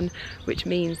super on, which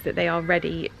means that they are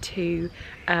ready to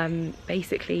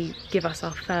basically give us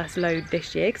our first load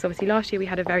this year. Because obviously last year we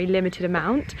had a very limited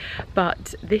amount,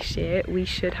 but this year we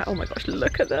should have, oh my gosh,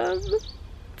 look at them.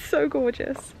 So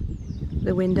gorgeous.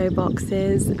 The window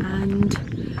boxes and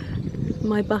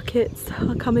my buckets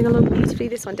are coming along beautifully.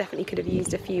 This one definitely could have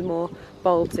used a few more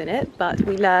bulbs in it, but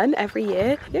we learn every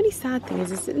year. The only sad thing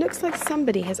is it looks like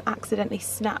somebody has accidentally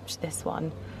snapped this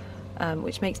one,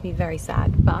 which makes me very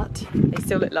sad, but they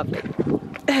still look lovely.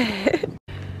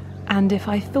 And if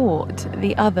I thought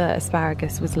the other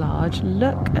asparagus was large,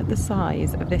 look at the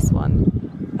size of this one.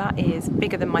 That is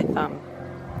bigger than my thumb.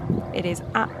 It is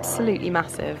absolutely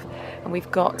massive, and we've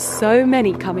got so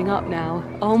many coming up now.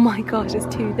 Oh my gosh,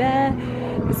 there's two there,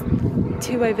 there's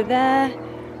two over there,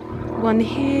 one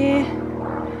here.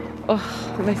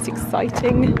 Oh, the most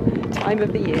exciting time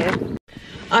of the year.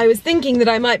 I was thinking that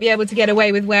I might be able to get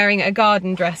away with wearing a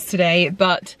garden dress today,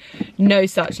 but no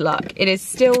such luck. It is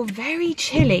still very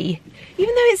chilly.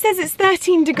 Even though it says it's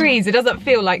 13 degrees, it doesn't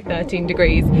feel like 13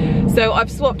 degrees. So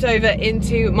I've swapped over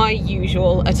into my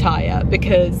usual attire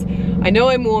because I know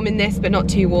I'm warm in this, but not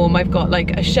too warm. I've got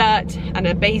like a shirt and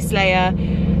a base layer,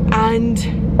 and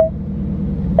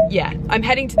yeah, I'm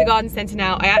heading to the garden centre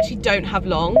now. I actually don't have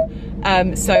long,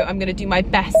 so I'm gonna do my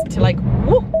best to like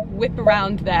whip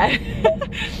around there.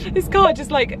 This car just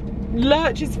like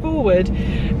lurches forward.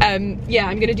 Yeah,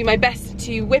 I'm gonna do my best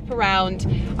to whip around.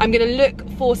 I'm gonna look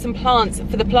for some plants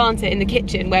for the planter in the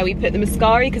kitchen where we put the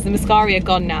muscari, because the muscari are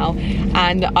gone now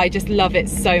and I just love it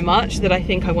so much that I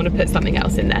think I want to put something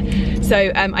else in there.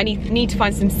 So I need to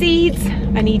find some seeds,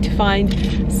 I need to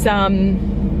find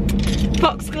some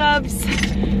foxgloves,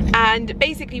 and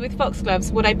basically with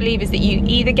foxgloves what I believe is that you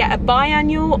either get a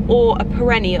biannual or a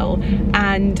perennial,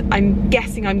 and I'm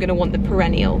guessing I'm going to want the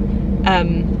perennial,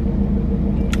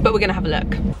 but we're going to have a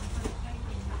look.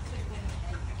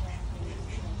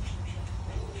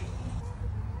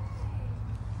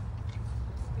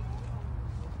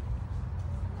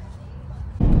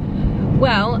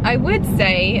 Well, I would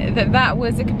say that that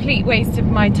was a complete waste of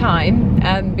my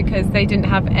time because they didn't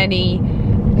have any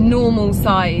normal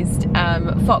sized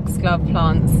foxglove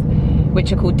plants,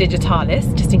 which are called digitalis,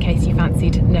 just in case you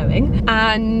fancied knowing,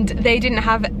 and they didn't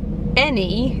have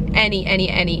any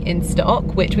in stock,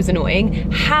 which was annoying.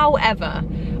 However,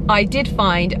 I did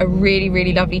find a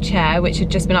really lovely chair which had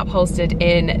just been upholstered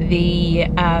in the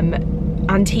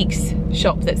antiques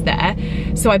shop that's there,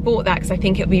 so I bought that because I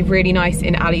think it would be really nice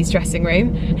in Ali's dressing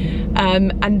room.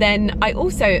 And then I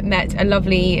also met a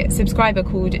lovely subscriber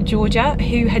called Georgia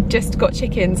who had just got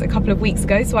chickens a couple of weeks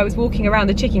ago, so I was walking around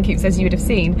the chicken coops, as you would have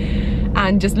seen,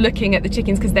 and just looking at the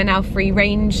chickens because they're now free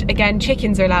range again.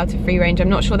 Chickens are allowed to free range. I'm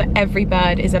not sure that every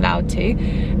bird is allowed to,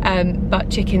 but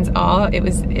chickens are. It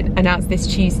was announced this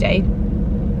Tuesday.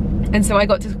 And so I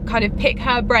got to kind of pick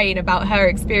her brain about her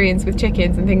experience with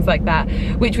chickens and things like that,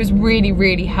 which was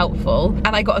really helpful.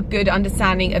 And I got a good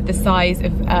understanding of the size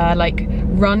of like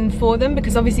run for them,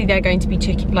 because obviously they're going to be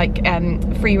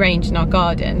free range in our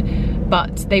garden,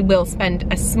 but they will spend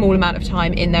a small amount of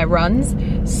time in their runs.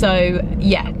 So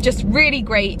yeah, just really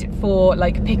great for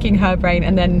like picking her brain.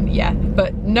 And then yeah,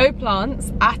 but no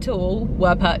plants at all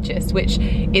were purchased, which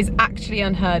is actually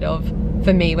unheard of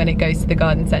for me when it goes to the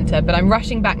garden centre. But I'm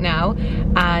rushing back now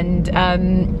and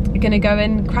gonna go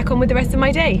and crack on with the rest of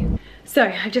my day. So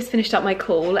I've just finished up my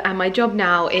call, and my job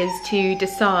now is to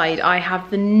decide. I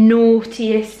have the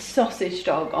naughtiest sausage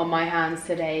dog on my hands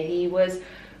today. He was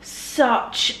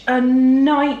such a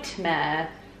nightmare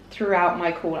throughout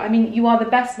my call. I mean, you are the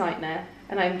best nightmare,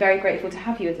 and I'm very grateful to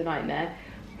have you as a nightmare,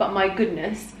 but my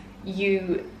goodness,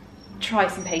 you try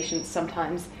some patience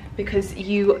sometimes, because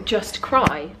you just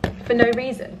cry for no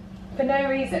reason. For no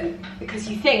reason. Because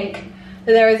you think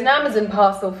that there is an Amazon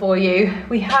parcel for you.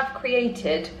 We have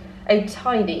created a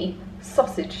tiny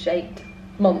sausage-shaped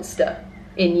monster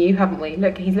in you, haven't we?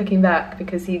 Look, he's looking back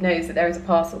because he knows that there is a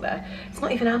parcel there. It's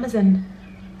not even Amazon,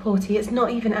 Porty, it's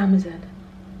not even Amazon.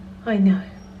 I know.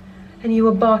 And you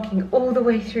were barking all the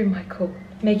way through my call,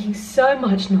 making so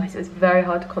much noise, it was very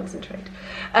hard to concentrate.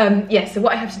 Yeah, so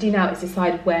what I have to do now is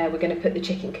decide where we're going to put the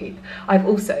chicken coop. I've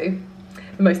also,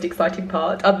 the most exciting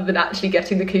part, other than actually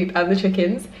getting the coop and the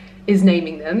chickens, is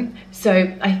naming them.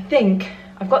 So I think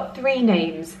I've got 3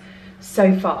 names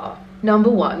so far. Number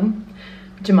 1,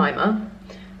 Jemima,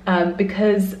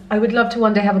 because I would love to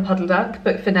one day have a puddle duck,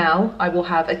 but for now I will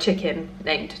have a chicken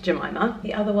named Jemima.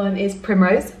 The other one is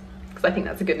Primrose, because I think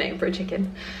that's a good name for a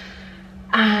chicken.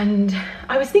 And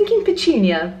I was thinking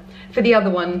Petunia for the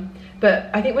other one, but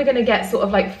I think we're going to get sort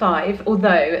of like 5,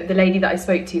 although the lady that I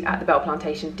spoke to at the Bell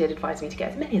Plantation did advise me to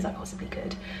get as many as I possibly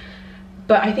could.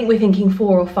 But I think we're thinking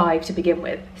 4 or 5 to begin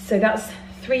with. So that's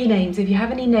 3 names. If you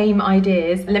have any name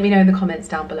ideas, let me know in the comments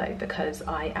down below, because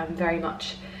I am very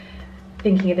much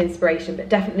thinking of inspiration. But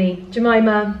definitely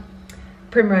Jemima,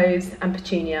 Primrose and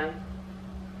Petunia.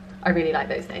 I really like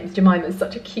those names. Jemima is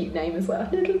such a cute name as well.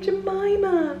 Little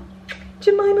Jemima.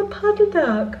 Jemima puddle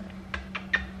duck.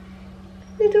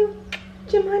 Little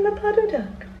Jemima puddle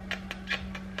duck.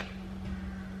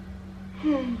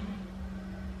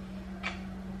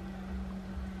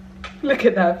 Look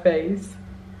at that face.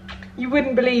 You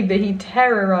wouldn't believe that he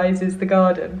terrorizes the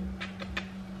garden.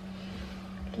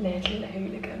 Little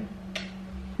hooligan.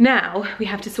 Now we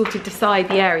have to sort of decide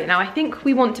the area. Now I think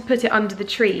we want to put it under the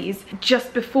trees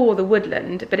just before the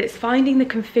woodland, but it's finding the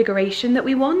configuration that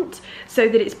we want so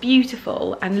that it's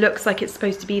beautiful and looks like it's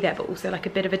supposed to be there, but also like a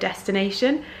bit of a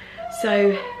destination.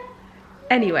 So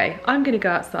anyway, I'm gonna go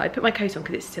outside, put my coat on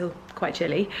because it's still quite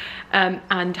chilly,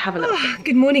 and have a look.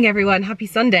 Good morning everyone, happy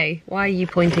Sunday. Why are you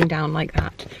pointing down like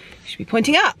that? should be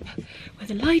pointing up where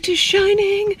the light is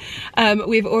shining.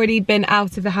 We've already been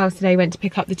out of the house today, went to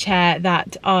pick up the chair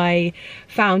that I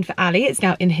found for Ali. It's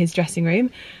now in his dressing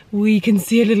room. We can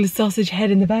see a little sausage head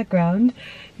in the background.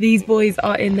 These boys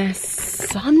are in their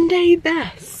Sunday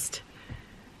best.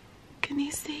 Can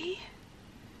you see?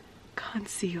 Can't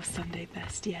see your Sunday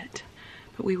best yet,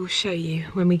 but we will show you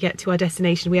when we get to our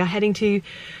destination. We are heading to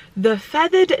the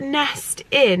Feathered Nest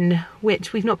Inn,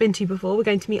 which we've not been to before. We're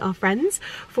going to meet our friends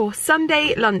for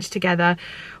Sunday lunch together,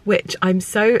 which I'm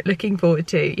so looking forward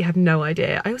to. You have no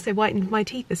idea. I also whitened my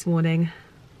teeth this morning,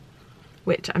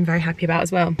 which I'm very happy about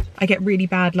as well. I get really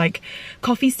bad like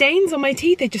coffee stains on my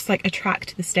teeth. They just like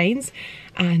attract the stains,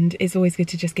 and it's always good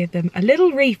to just give them a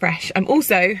little refresh.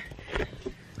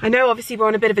 I know obviously we're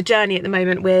on a bit of a journey at the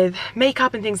moment with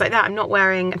makeup and things like that. I'm not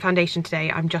wearing foundation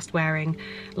today. I'm just wearing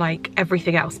like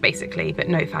everything else basically, but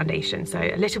no foundation. So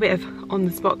a little bit of on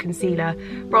the spot concealer,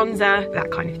 bronzer, that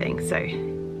kind of thing. So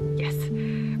yes,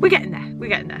 we're getting there, we're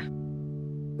getting there.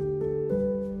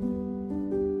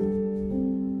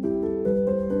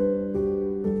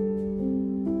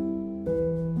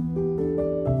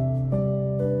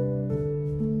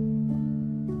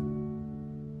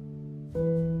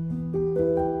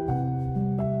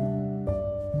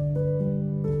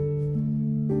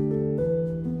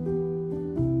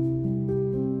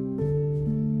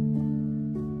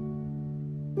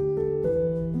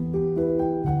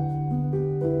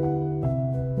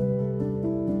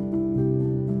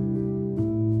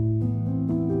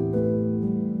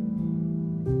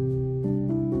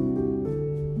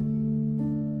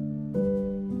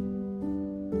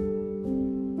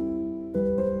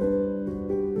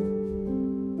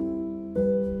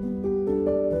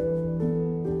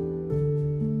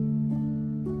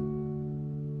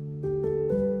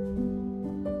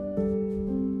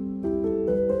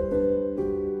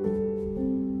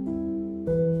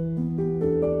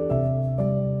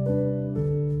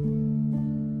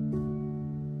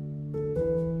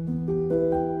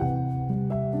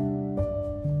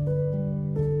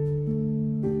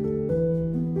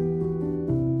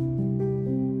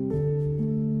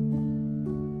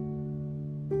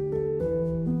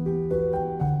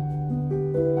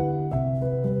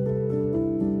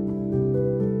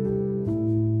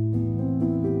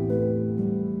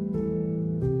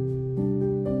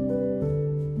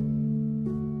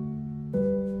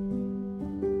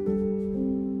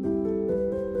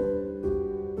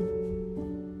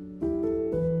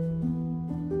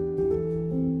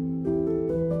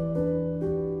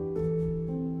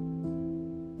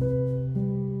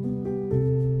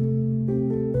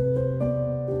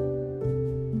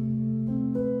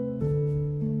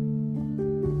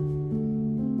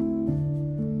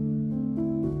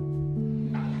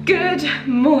 Good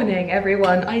morning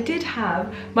everyone. I did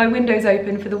have my windows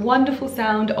open for the wonderful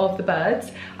sound of the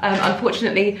birds.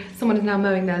 Unfortunately someone is now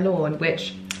mowing their lawn,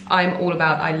 which I'm all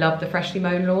about. I love the freshly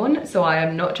mown lawn, so I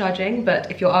am not judging, but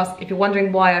if you're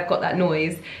wondering why I've got that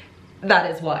noise,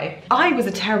 that is why. I was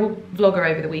a terrible vlogger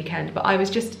over the weekend, but I was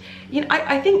just, you know,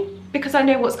 I think because I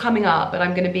know what's coming up and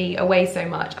I'm going to be away so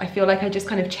much, I feel like I just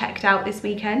kind of checked out this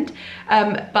weekend.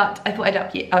 But I thought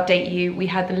I'd update you. We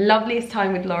had the loveliest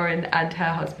time with Lauren and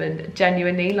her husband.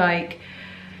 Genuinely, like,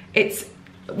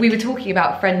 we were talking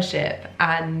about friendship,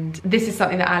 and this is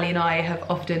something that Ali and I have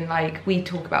often, like, we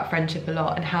talk about friendship a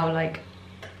lot and how, like,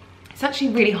 it's actually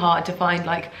really hard to find,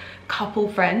 like,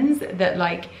 couple friends that,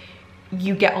 like,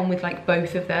 you get on with, like,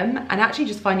 both of them. And actually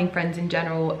just finding friends in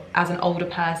general as an older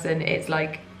person, it's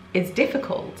like, it's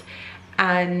difficult,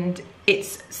 and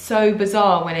it's so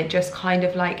bizarre when it just kind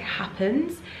of like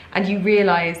happens and you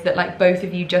realize that like both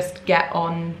of you just get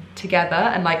on together,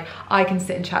 and like I can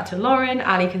sit and chat to Lauren,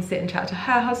 Ali can sit and chat to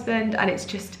her husband, and it's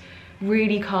just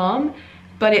really calm.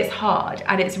 But it's hard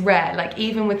and it's rare. Like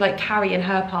even with like Carrie and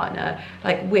her partner,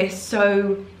 like we're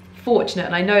so fortunate,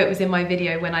 and I know it was in my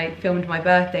video when I filmed my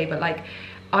birthday, but like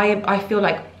I feel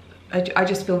like I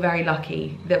just feel very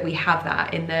lucky that we have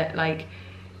that, in that like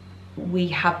we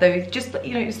have those, just,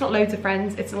 you know, it's not loads of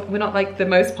friends, we're not like the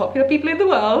most popular people in the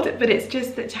world, but it's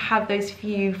just that to have those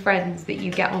few friends that you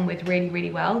get on with really,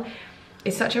 really well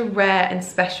is such a rare and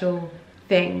special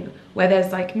thing, where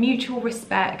there's like mutual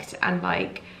respect, and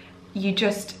like you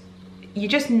just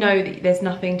know that there's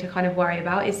nothing to kind of worry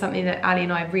about. It's something that Ali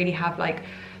and I really have, like,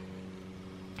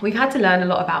 we've had to learn a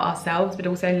lot about ourselves, but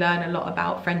also learn a lot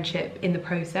about friendship in the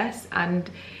process. And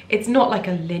it's not like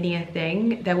a linear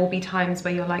thing. There will be times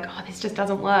where you're like, oh, this just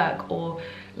doesn't work, or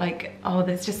like, oh,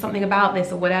 there's just something about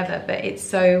this or whatever. But it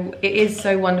is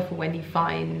so wonderful when you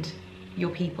find your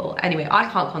people. Anyway, I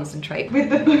can't concentrate with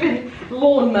the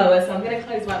lawnmower, so I'm gonna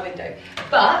close my window.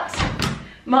 But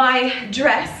My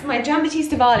dress, my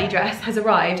Jean-Baptiste Valli dress has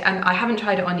arrived and I haven't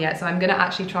tried it on yet, so I'm gonna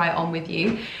actually try it on with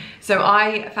you. So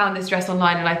I found this dress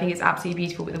online and I think it's absolutely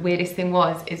beautiful, but the weirdest thing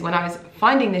is when I was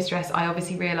finding this dress, I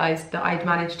obviously realized that I'd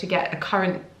managed to get a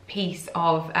current piece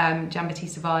of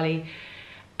Jean-Baptiste Valli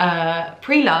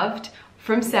pre-loved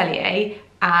from Cellier,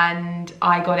 and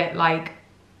I got it like,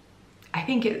 I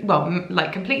think it, well,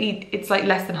 like completely, it's like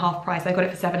less than half price. I got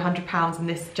it for £700 and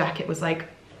this jacket was like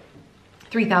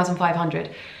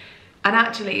 3,500. And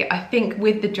actually, I think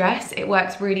with the dress, it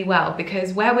works really well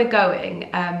because where we're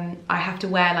going, I have to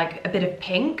wear like a bit of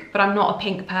pink, but I'm not a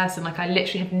pink person. Like I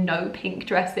literally have no pink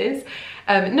dresses.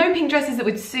 No pink dresses that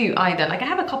would suit either. Like I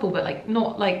have a couple, but like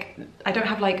not like, I don't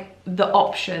have like the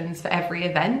options for every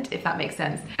event, if that makes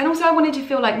sense. And also I wanted to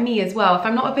feel like me as well. If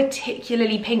I'm not a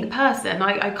particularly pink person,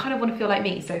 I kind of want to feel like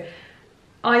me. So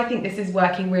I think this is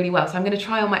working really well. So I'm going to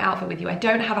try on my outfit with you. I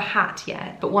don't have a hat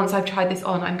yet, but once I've tried this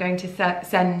on, I'm going to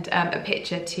send a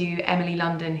picture to Emily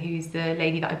London, who's the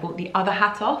lady that I bought the other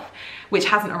hat off, which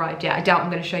hasn't arrived yet. I doubt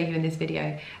I'm going to show you in this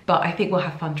video, but I think we'll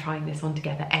have fun trying this on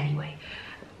together anyway.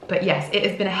 But yes, it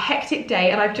has been a hectic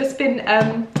day and I've just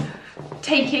been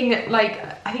taking like,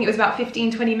 I think it was about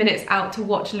 15-20 minutes out to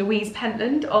watch Louise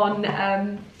Pentland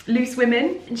on Loose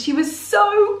Women, and she was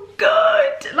so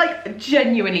good, like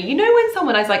genuinely, you know when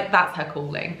someone is like, that's her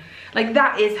calling, like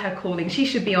that is her calling, she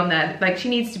should be on there, like she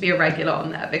needs to be a regular on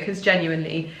there, because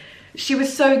genuinely she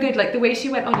was so good. Like the way she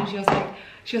went on and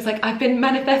she was like I've been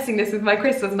manifesting this with my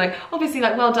crystals, and like obviously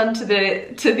like well done to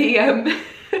the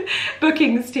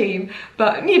bookings team,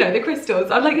 but you know, the crystals,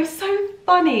 I'm like, you're so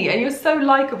funny and you're so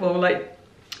likable, like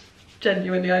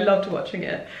genuinely I loved watching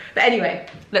it. But anyway,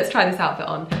 let's try this outfit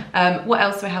on. What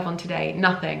else do I have on today?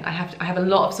 Nothing. I have a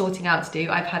lot of sorting out to do.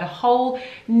 I've had a whole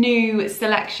new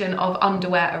selection of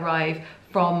underwear arrive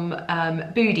from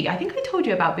Booty. I think I told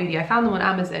you about Booty. I found them on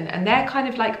Amazon and they're kind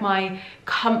of like my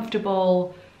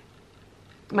comfortable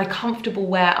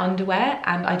wear underwear,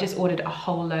 and I just ordered a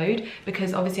whole load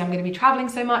because obviously I'm going to be traveling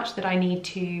so much that I need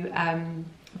to,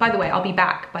 by the way, I'll be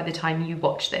back by the time you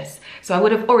watch this, so I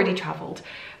would have already traveled.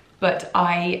 But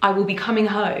I will be coming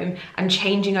home and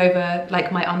changing over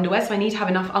like my underwear. So I need to have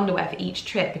enough underwear for each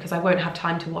trip because I won't have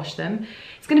time to wash them.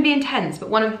 It's gonna be intense, but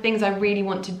one of the things I really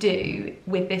want to do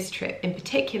with this trip in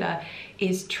particular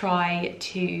is try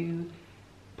to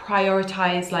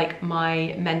prioritize like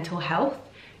my mental health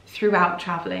throughout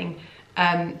traveling.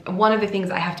 One of the things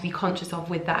I have to be conscious of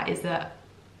with that is that,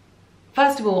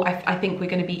 first of all, I think we're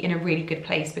going to be in a really good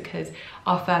place because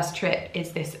our first trip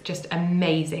is this just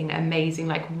amazing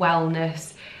like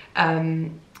wellness,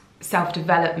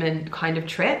 self-development kind of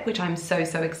trip, which I'm so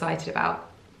excited about.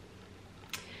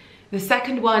 The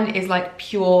second one is like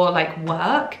pure like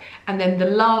work, and then the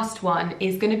last one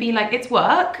is going to be like, it's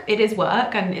work, it is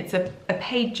work, and it's a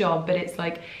paid job, but it's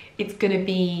like, it's going to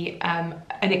be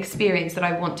an experience that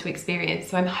I want to experience.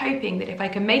 So I'm hoping that if I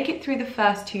can make it through the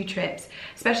first two trips,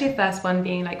 especially the first one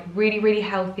being like really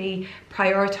healthy,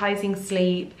 prioritizing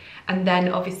sleep, and then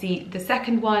obviously the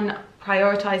second one,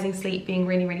 prioritizing sleep, being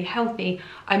really healthy,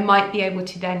 I might be able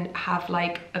to then have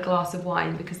like a glass of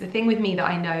wine, because the thing with me that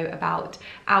I know about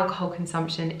alcohol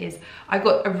consumption is I've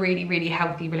got a really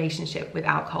healthy relationship with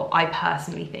alcohol, I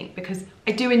personally think, because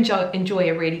I do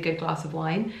enjoy a really good glass of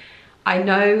wine. I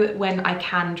know when I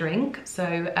can drink,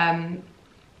 so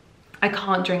I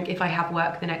can't drink if I have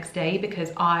work the next day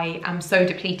because I am so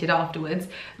depleted afterwards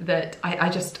that I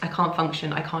can't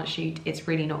function, I can't shoot, it's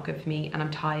really not good for me, and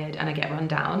I'm tired and I get run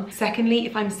down. Secondly,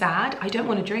 if I'm sad, I don't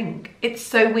want to drink. It's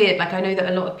so weird, like I know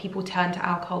that a lot of people turn to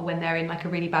alcohol when they're in like a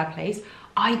really bad place.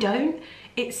 I don't.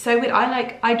 It's so weird.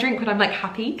 I drink when I'm like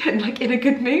happy and like in a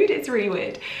good mood. It's really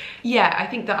weird. Yeah, I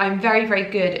think that I'm very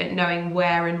good at knowing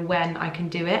where and when I can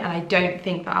do it, and I don't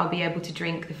think that I'll be able to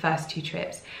drink the first two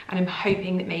trips, and I'm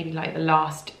hoping that maybe like the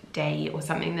last day or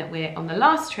something that we're on the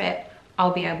last trip,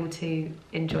 I'll be able to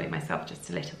enjoy myself just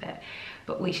a little bit,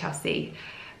 but we shall see.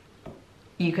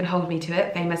 You can hold me to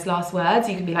it, famous last words.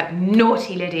 You can be like,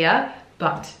 naughty Lydia,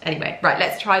 but anyway, right,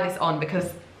 let's try this on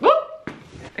because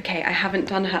okay, I haven't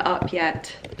done her up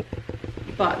yet,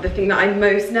 but the thing that I'm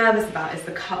most nervous about is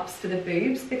the cups for the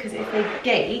boobs, because if they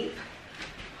gape,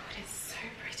 oh, it is so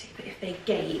pretty, but if they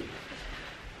gape,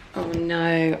 oh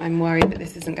no, I'm worried that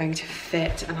this isn't going to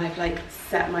fit, and I've like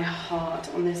set my heart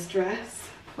on this dress.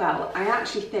 Well, I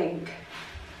actually think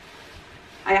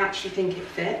it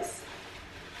fits.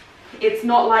 It's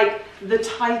not like the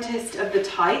tightest of the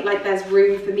tight, like there's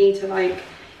room for me to like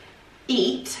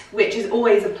eat, which is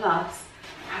always a plus.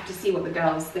 have to see what the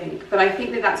girls think, but I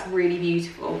think that that's really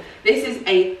beautiful. This is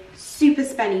a super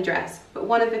spenny dress, but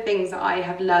one of the things that I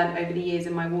have learned over the years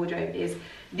in my wardrobe is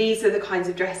these are the kinds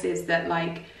of dresses that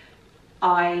like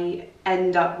I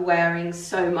end up wearing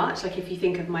so much. Like if you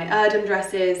think of my Erdem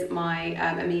dresses, my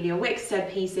Amelia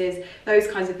Wickstead pieces, those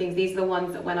kinds of things, these are the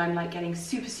ones that when I'm like getting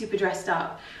super, super dressed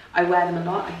up, I wear them a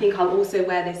lot. I think I'll also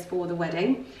wear this for the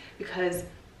wedding because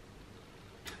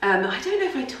I don't know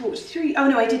if I talked through, oh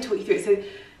no, I did talk you through it. So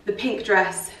the pink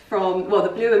dress from, well, the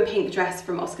blue and pink dress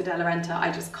from Oscar de la Renta,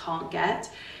 I just can't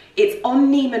get. It's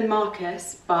on Neiman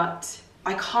Marcus, but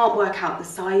I can't work out the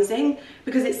sizing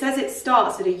because it says it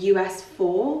starts at a US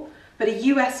 4, but a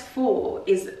US 4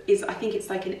 is I think it's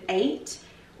like an 8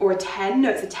 or a 10. No,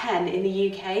 it's a 10 in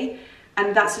the UK,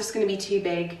 and that's just going to be too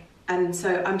big. And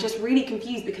so I'm just really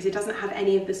confused because it doesn't have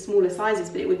any of the smaller sizes,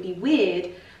 but it would be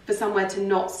weird for somewhere to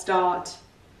not start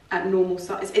at normal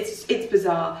size. It's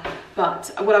bizarre, but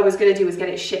what I was going to do was get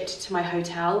it shipped to my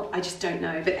hotel. I just don't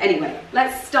know. But anyway,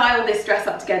 let's style this dress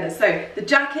up together. So the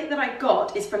jacket that I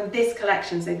got is from this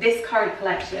collection, so this current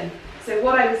collection. So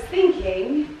what I was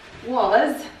thinking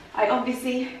was, I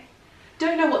obviously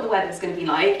don't know what the weather's going to be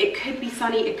like. It could be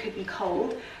sunny, it could be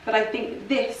cold, but I think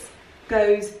this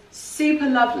goes super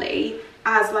lovely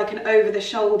as like an over the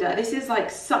shoulder. This is like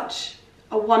such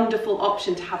a wonderful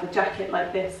option to have a jacket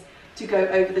like this to go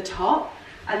over the top.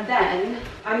 And then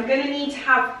I'm going to need to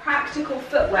have practical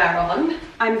footwear on.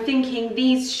 I'm thinking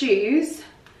these shoes,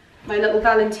 my little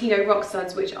Valentino rock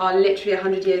studs, which are literally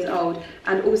 100 years old,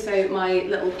 and also my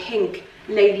little pink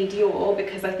Lady Dior,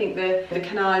 because I think the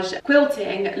canage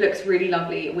quilting looks really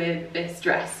lovely with this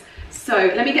dress. So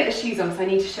let me get the shoes on because I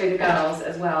need to show the girls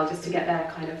as well, just to get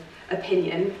their kind of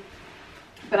opinion.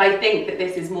 But I think that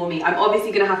this is more me. I'm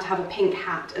obviously going to have a pink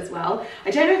hat as well.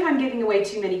 I don't know if I'm giving away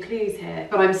too many clues here,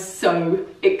 but I'm so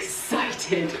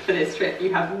excited for this trip.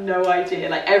 You have no idea.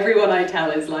 Like everyone I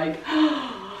tell is like,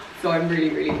 so I'm really,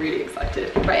 really, really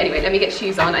excited. Right, anyway, let me get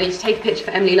shoes on. I need to take a picture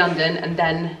for Emily London and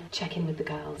then check in with the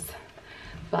girls.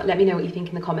 But let me know what you think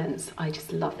in the comments. I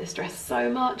just love this dress so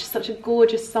much. Such a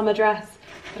gorgeous summer dress,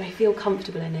 but I feel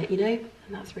comfortable in it, you know?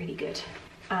 And that's really good.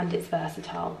 And it's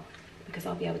versatile, because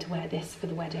I'll be able to wear this for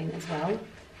the wedding as well,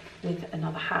 with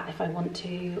another hat if I want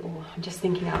to, or I'm just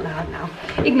thinking out loud now.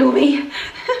 Ignore me.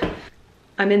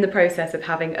 I'm in the process of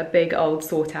having a big old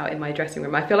sort out in my dressing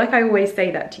room. I feel like I always say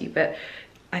that to you, but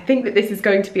I think that this is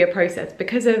going to be a process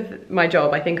because of my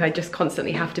job. I think I just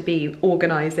constantly have to be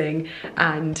organising,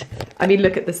 and I mean,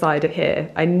 look at the side of here.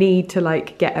 I need to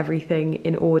like get everything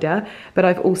in order, but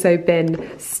I've also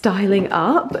been styling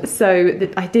up. So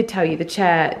I did tell you the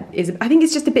chair is, I think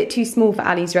it's just a bit too small for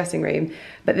Ali's dressing room.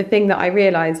 But the thing that I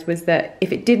realised was that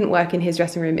if it didn't work in his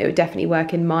dressing room, it would definitely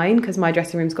work in mine, because my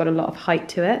dressing room's got a lot of height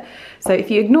to it. So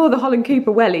if you ignore the Holland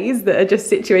Cooper wellies that are just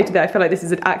situated there, I feel like this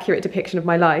is an accurate depiction of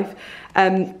my life.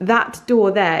 That door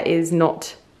there is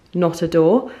not a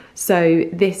door. So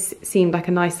this seemed like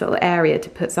a nice little area to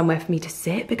put somewhere for me to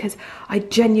sit, because I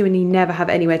genuinely never have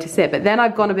anywhere to sit. But then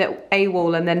I've gone a bit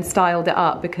AWOL and then styled it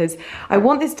up, because I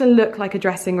want this to look like a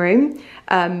dressing room,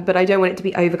 but I don't want it to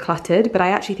be over cluttered. But I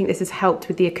actually think this has helped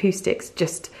with the acoustics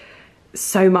just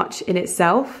so much in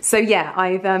itself. So yeah,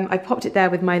 I popped it there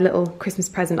with my little Christmas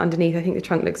present underneath. I think the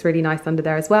trunk looks really nice under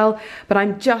there as well. But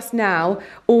I'm just now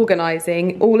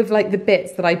organising all of like the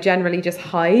bits that I generally just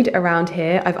hide around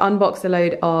here. I've unboxed a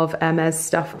load of Hermes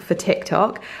stuff for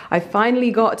TikTok. I finally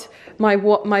got my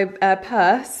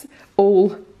purse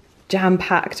all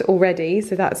jam-packed already,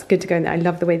 so that's good to go in there. I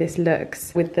love the way this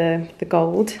looks with the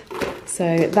gold.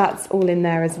 So that's all in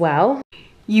there as well.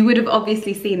 You would have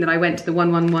obviously seen that I went to the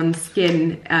 111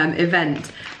 Skin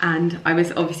event, and I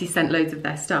was obviously sent loads of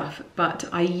their stuff, but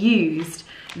I used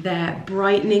their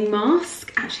brightening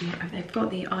mask. Actually, they've got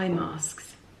the eye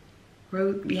masks.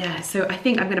 Yeah, so I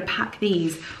think I'm gonna pack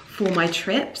these for my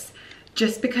trips,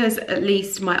 just because at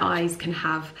least my eyes can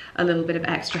have a little bit of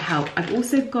extra help. I've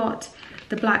also got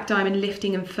the Black Diamond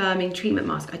Lifting and Firming Treatment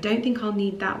Mask. I don't think I'll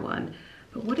need that one.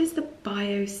 But what is the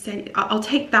I'll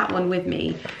take that one with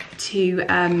me to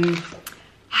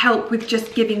help with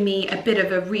just giving me a bit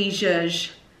of a rezhuzh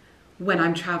when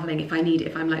I'm traveling if I need it.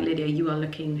 If I'm like, Lydia, you are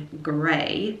looking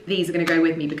grey. These are gonna go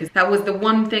with me, because that was the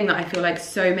one thing that I feel like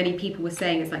so many people were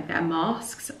saying, is like their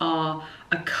masks are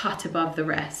a cut above the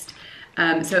rest.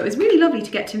 So it was really lovely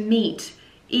to get to meet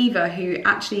Eva, who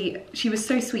actually, she was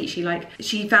so sweet.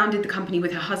 She founded the company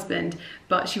with her husband,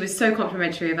 but she was so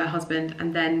complimentary of her husband,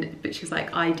 but she was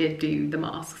like, I did do the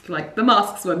masks, like the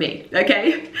masks were me,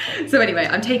 okay? So anyway,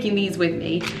 I'm taking these with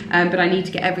me, but I need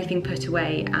to get everything put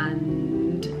away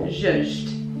and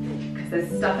zhuzhed, because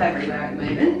there's stuff everywhere at the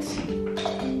moment.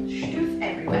 Stuff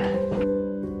everywhere.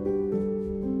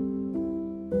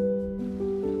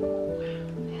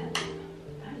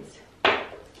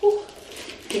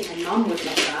 would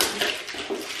love that.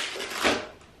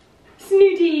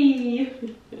 Snooty!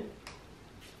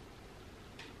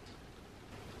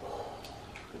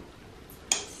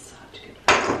 Such good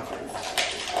flowers.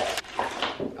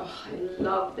 Oh, I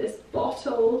love this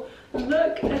bottle.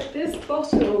 Look at this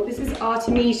bottle. This is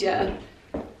Artemisia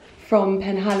from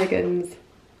Penhaligon's.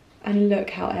 And look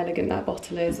how elegant that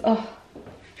bottle is. Oh.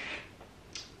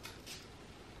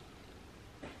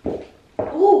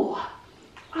 Oh,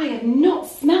 I have not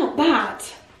smelt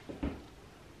that.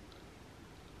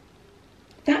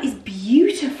 That is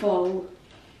beautiful.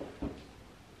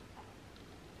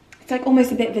 It's like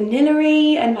almost a bit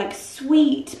vanilla-y and like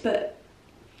sweet, but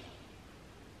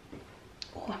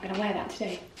oh, I'm gonna wear that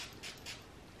today.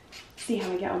 See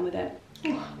how I get on with it.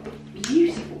 Oh,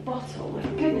 beautiful bottle, my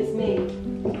goodness me.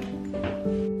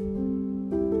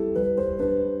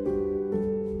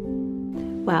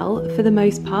 Well, for the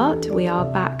most part, we are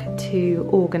back to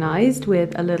organised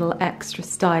with a little extra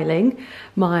styling.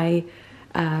 My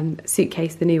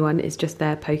suitcase, the new one, is just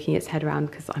there poking its head around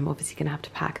because I'm obviously going to have to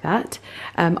pack that.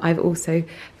 I've also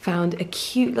found a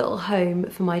cute little home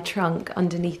for my trunk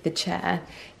underneath the chair.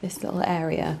 This little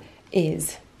area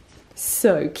is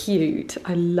so cute.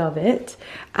 I love it.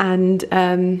 And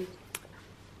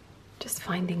just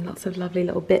finding lots of lovely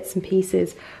little bits and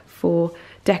pieces for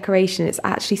decoration. It's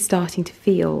actually starting to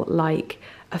feel like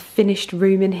a finished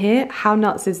room in here. How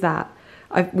nuts is that?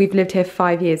 We've lived here for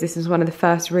 5 years. This is one of the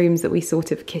first rooms that we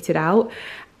sort of kitted out,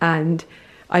 and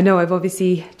I know I've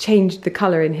obviously changed the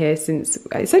colour in here since,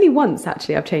 it's only once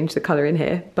actually I've changed the colour in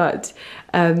here, but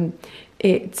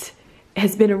it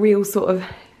has been a real sort of,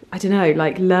 I don't know,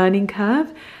 like learning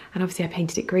curve. And obviously I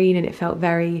painted it green and it felt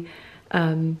very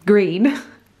green,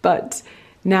 but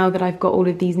now that I've got all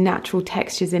of these natural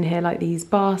textures in here, like these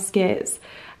baskets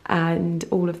and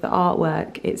all of the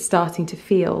artwork, it's starting to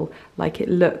feel like it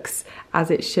looks as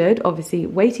it should. Obviously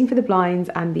waiting for the blinds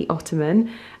and the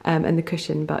ottoman and the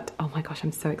cushion, but oh my gosh,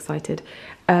 I'm so excited.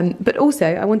 But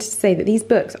also I wanted to say that these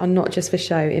books are not just for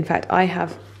show. In fact, I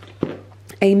have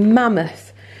a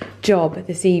mammoth job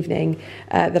this evening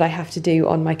that I have to do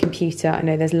on my computer. I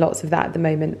know there's lots of that at the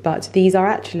moment, but these are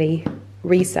actually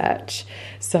research,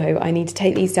 so I need to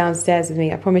take these downstairs with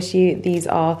me. I promise you, these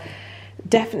are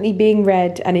definitely being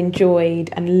read and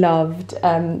enjoyed and loved.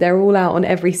 They're all out on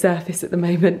every surface at the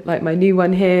moment, like my new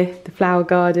one here, the flower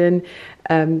garden,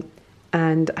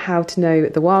 and how to know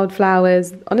the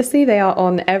wildflowers. Honestly, they are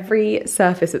on every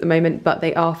surface at the moment, but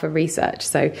they are for research.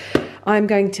 So I'm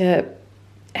going to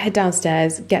head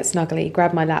downstairs, get snuggly,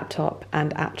 grab my laptop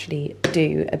and actually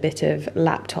do a bit of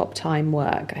laptop time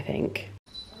work, I think.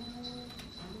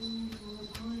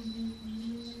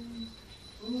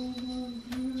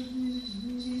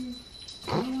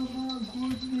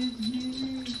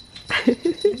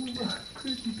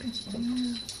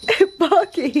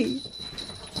 Bucky!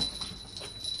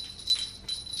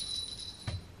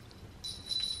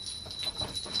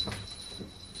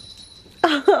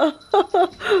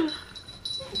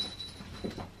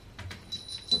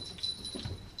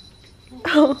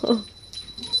 Oh.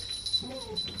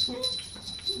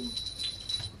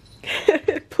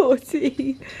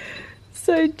 Potty,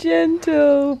 so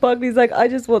gentle. Buckley's like, I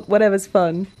just want whatever's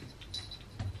fun.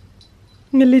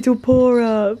 A little pour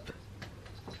up.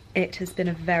 It has been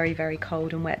a very, very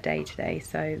cold and wet day today,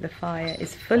 so the fire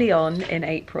is fully on in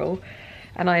April,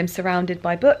 and I am surrounded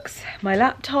by books, my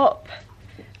laptop,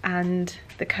 and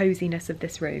the coziness of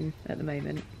this room at the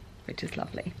moment, which is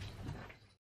lovely.